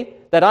day,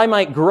 that I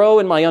might grow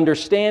in my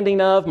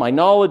understanding of, my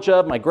knowledge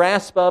of, my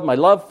grasp of, my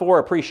love for,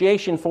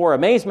 appreciation for,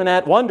 amazement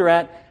at, wonder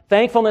at,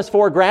 thankfulness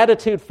for,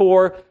 gratitude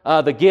for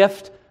the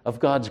gift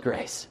of God's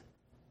grace.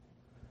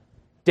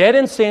 Dead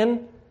in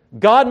sin,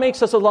 God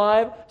makes us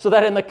alive so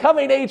that in the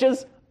coming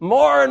ages,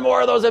 more and more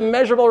of those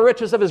immeasurable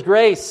riches of his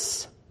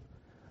grace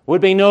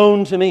would be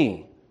known to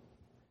me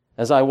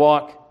as I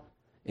walk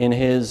in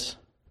his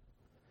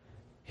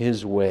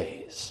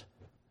ways.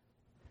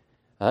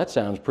 That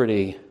sounds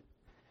pretty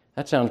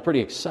That sounds pretty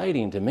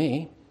exciting to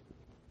me.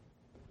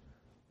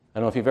 I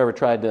don't know if you've ever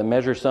tried to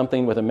measure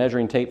something with a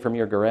measuring tape from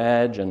your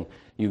garage, and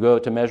you go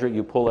to measure it,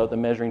 you pull out the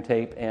measuring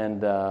tape,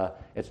 and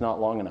it's not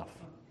long enough.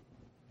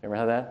 You ever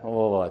had that?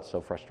 Oh, that's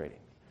so frustrating.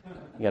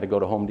 You got to go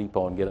to Home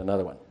Depot and get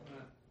another one.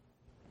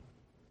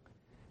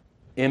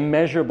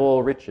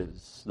 Immeasurable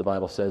riches, the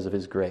Bible says, of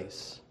His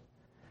grace.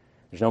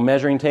 There's no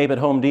measuring tape at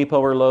Home Depot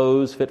or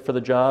Lowe's fit for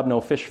the job.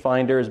 No fish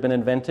finder has been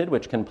invented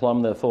which can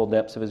plumb the full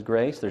depths of His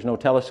grace. There's no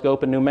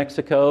telescope in New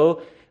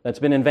Mexico that's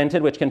been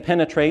invented which can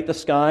penetrate the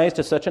skies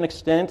to such an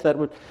extent that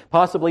would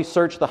possibly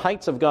search the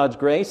heights of God's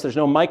grace. There's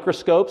no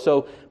microscope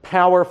so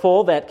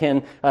powerful that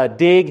can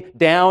dig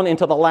down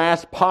into the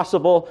last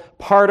possible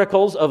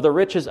particles of the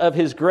riches of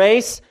His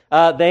grace.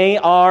 They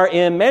are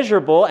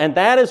immeasurable, and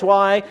that is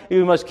why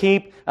you must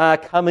keep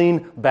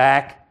coming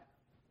back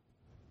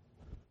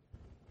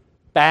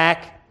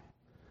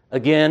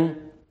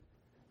again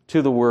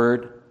to the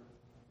Word,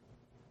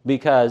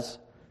 because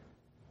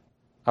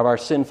of our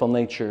sinful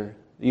nature.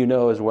 You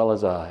know as well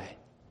as I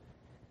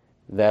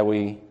that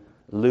we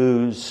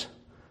lose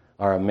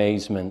our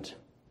amazement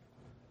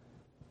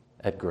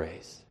at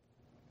grace.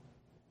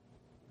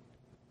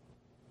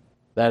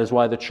 That is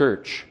why the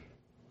church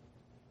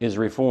is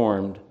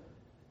reformed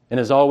and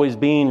is always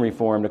being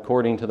reformed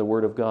according to the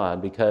Word of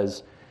God,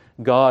 because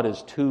God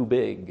is too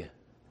big.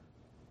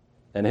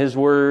 And His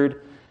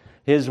Word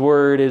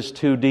is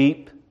too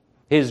deep.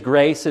 His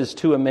grace is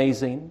too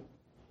amazing.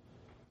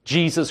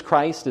 Jesus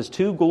Christ is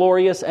too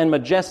glorious and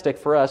majestic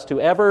for us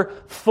to ever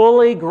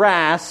fully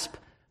grasp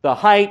the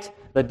height,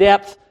 the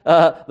depth,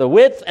 the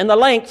width, and the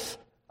length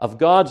of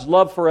God's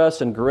love for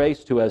us and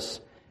grace to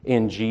us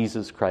in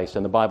Jesus Christ.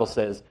 And the Bible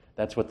says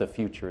that's what the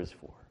future is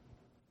for.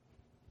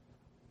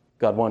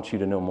 God wants you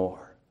to know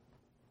more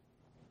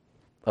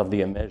of the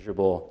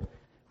immeasurable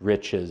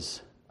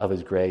riches of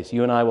His grace.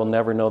 You and I will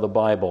never know the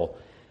Bible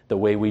the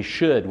way we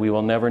should. We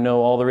will never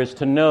know all there is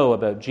to know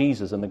about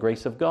Jesus and the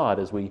grace of God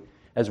as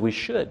we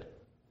should.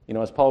 You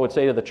know, as Paul would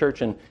say to the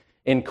church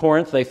in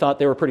Corinth, they thought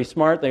they were pretty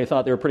smart, they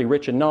thought they were pretty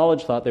rich in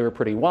knowledge, thought they were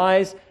pretty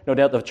wise. No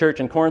doubt the church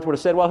in Corinth would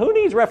have said, well, who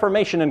needs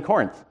reformation in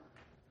Corinth?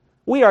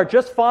 We are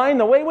just fine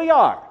the way we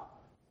are.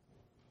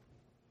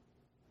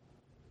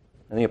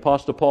 And the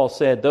Apostle Paul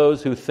said,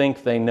 those who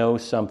think they know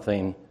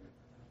something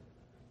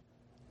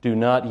do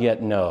not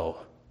yet know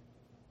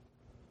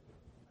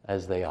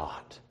as they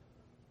ought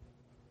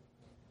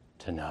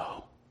to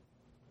know.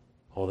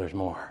 Oh, there's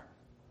more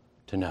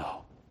to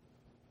know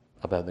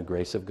about the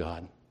grace of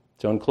God.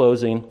 So in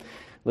closing,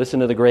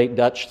 listen to the great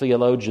Dutch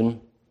theologian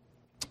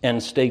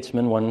and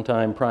statesman,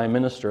 one-time Prime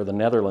Minister of the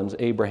Netherlands,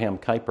 Abraham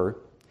Kuyper.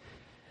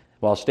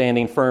 While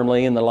standing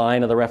firmly in the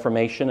line of the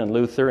Reformation and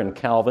Luther and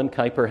Calvin,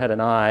 Kuyper had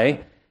an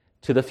eye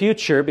to the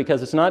future,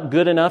 because it's not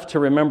good enough to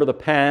remember the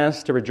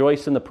past, to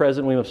rejoice in the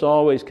present. We must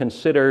always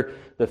consider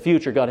the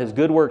future. God has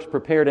good works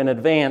prepared in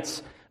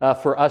advance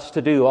for us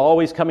to do,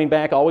 always coming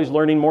back, always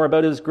learning more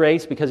about His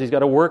grace, because He's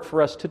got a work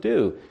for us to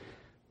do.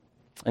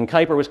 And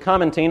Kuyper was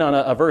commenting on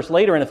a verse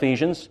later in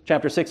Ephesians,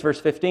 chapter 6,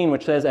 verse 15,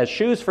 which says, as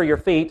shoes for your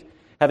feet,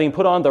 having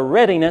put on the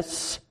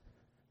readiness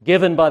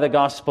given by the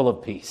gospel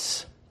of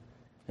peace.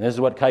 And this is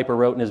what Kuyper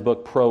wrote in his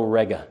book, Pro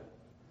Rega,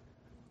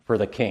 for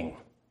the King.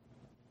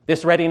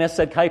 This readiness,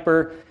 said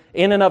Kuyper,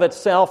 in and of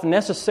itself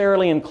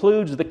necessarily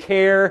includes the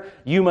care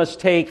you must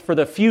take for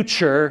the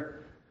future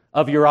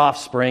of your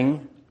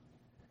offspring.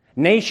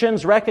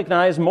 Nations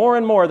recognize more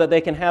and more that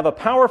they can have a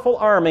powerful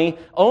army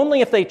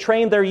only if they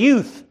train their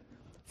youth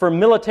for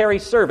military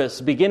service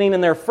beginning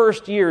in their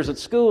first years at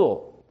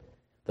school.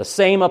 The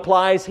same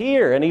applies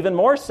here, and even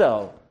more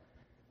so.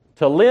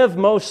 To live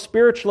most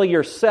spiritually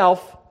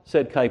yourself,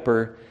 said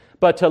Kuyper,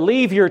 but to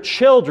leave your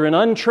children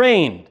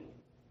untrained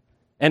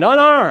and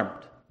unarmed,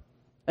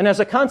 and as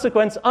a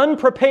consequence,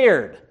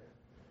 unprepared,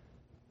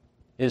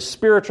 is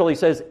spiritual, he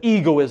says,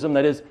 egoism.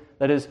 That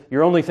is,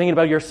 you're only thinking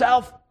about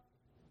yourself.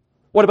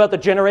 What about the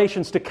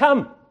generations to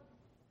come?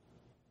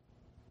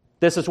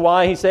 This is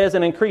why, he says,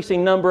 an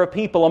increasing number of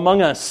people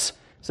among us,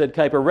 said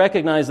Kuyper,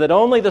 recognize that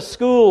only the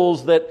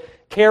schools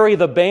that carry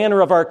the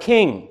banner of our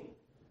King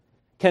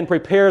can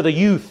prepare the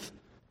youth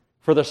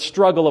for the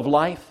struggle of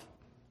life.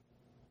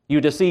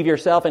 You deceive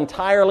yourself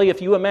entirely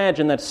if you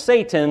imagine that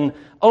Satan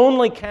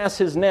only casts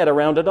his net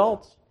around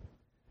adults.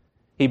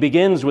 He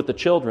begins with the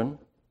children,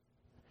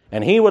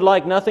 and he would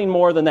like nothing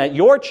more than that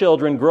your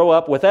children grow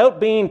up without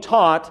being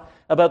taught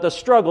about the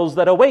struggles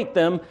that await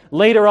them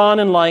later on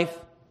in life.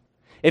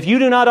 If you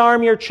do not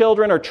arm your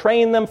children or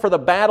train them for the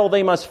battle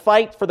they must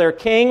fight for their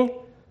King,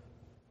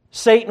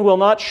 Satan will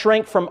not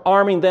shrink from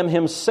arming them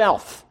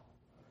himself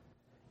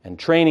and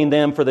training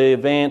them for the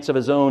advance of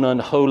his own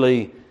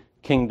unholy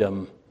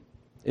kingdom.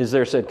 Is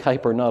there, said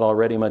Kuyper, not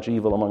already much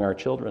evil among our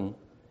children?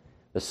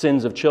 The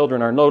sins of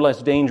children are no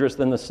less dangerous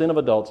than the sin of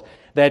adults.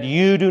 That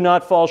you do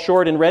not fall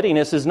short in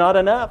readiness is not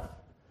enough.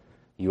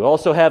 You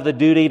also have the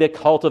duty to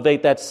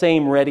cultivate that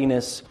same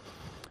readiness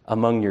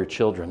among your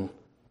children.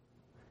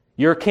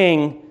 Your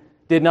King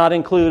did not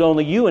include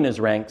only you in his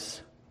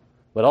ranks,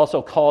 but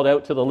also called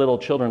out to the little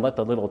children, let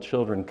the little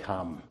children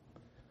come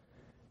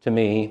to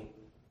me.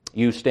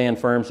 You stand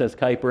firm, says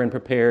Kuyper, and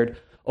prepared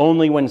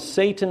only when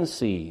Satan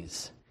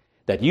sees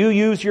that you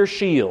use your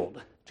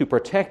shield to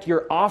protect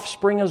your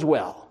offspring as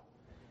well,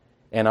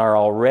 and are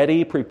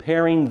already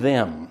preparing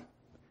them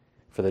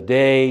for the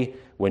day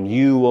when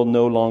you will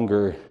no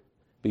longer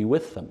be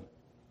with them,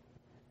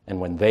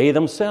 and when they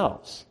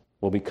themselves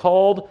will be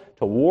called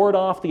to ward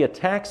off the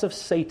attacks of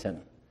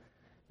Satan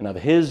and of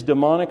his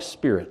demonic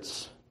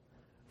spirits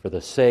for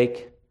the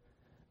sake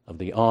of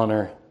the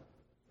honor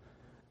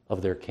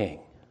of their King.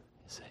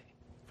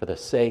 For the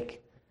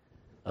sake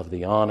of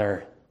the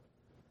honor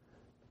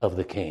of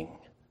the King.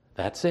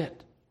 That's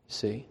it.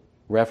 See?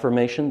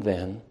 Reformation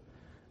then,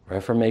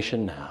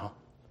 Reformation now,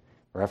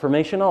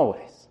 Reformation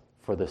always,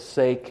 for the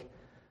sake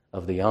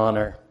of the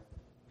honor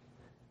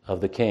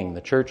of the King.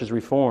 The church is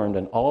reformed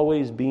and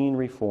always being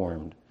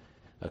reformed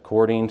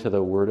according to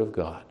the Word of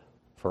God,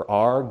 for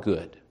our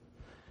good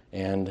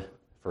and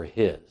for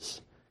His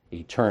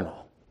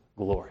eternal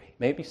glory.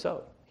 Maybe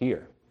so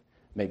here,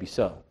 maybe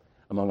so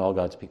among all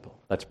God's people.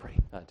 Let's pray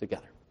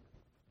together.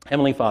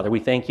 Heavenly Father, we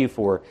thank you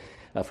for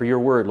your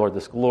word, Lord,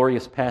 this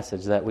glorious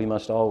passage that we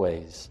must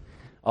always,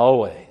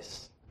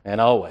 always, and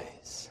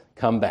always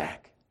come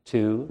back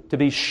to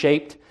be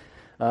shaped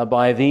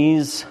by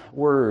these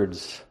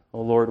words.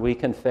 Oh Lord, we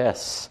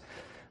confess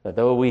that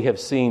though we have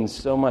seen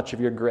so much of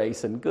your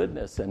grace and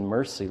goodness and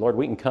mercy, Lord,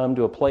 we can come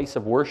to a place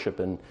of worship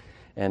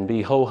and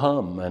be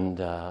ho-hum and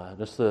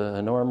just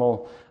a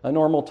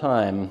normal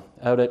time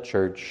out at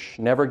church,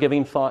 never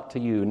giving thought to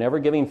you, never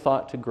giving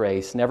thought to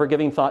grace, never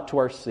giving thought to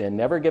our sin,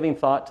 never giving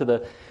thought to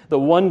the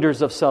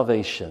wonders of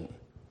salvation.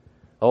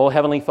 Oh,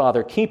 Heavenly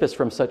Father, keep us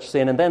from such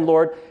sin, and then,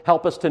 Lord,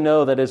 help us to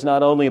know that it's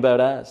not only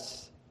about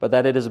us, but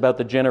that it is about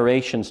the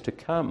generations to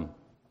come.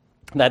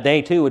 That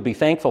they, too, would be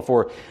thankful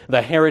for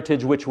the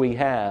heritage which we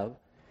have,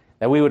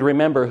 that we would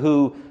remember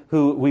who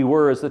we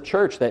were as the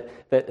church, that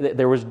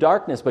there was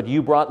darkness, but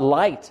you brought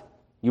light.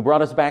 You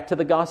brought us back to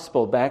the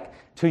gospel, back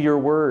to your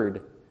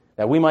word,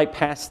 that we might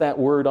pass that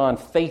word on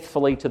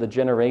faithfully to the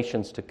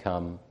generations to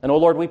come. And, oh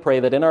Lord, we pray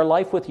that in our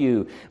life with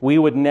you, we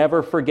would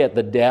never forget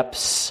the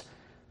depths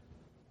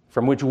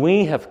from which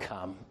we have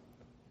come.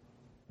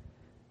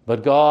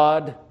 But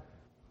God,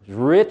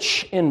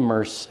 rich in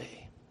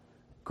mercy,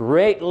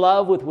 great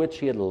love with which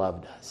He had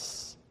loved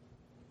us,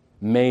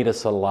 made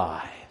us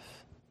alive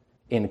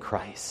in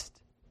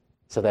Christ,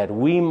 so that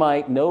we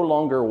might no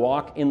longer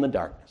walk in the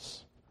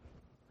darkness,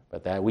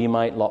 but that we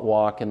might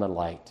walk in the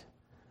light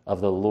of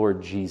the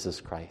Lord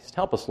Jesus Christ.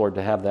 Help us, Lord,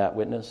 to have that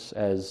witness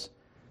as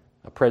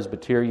a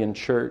Presbyterian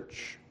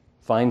church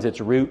finds its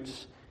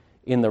roots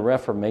in the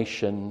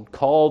Reformation,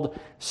 called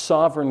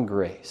sovereign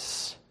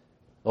grace.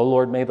 Oh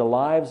Lord, may the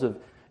lives of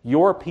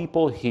your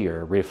people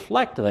here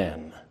reflect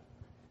then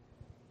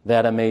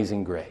that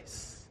amazing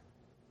grace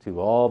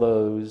to all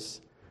those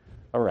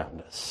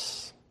around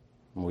us.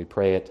 And we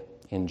pray it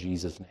in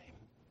Jesus' name.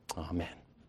 Amen.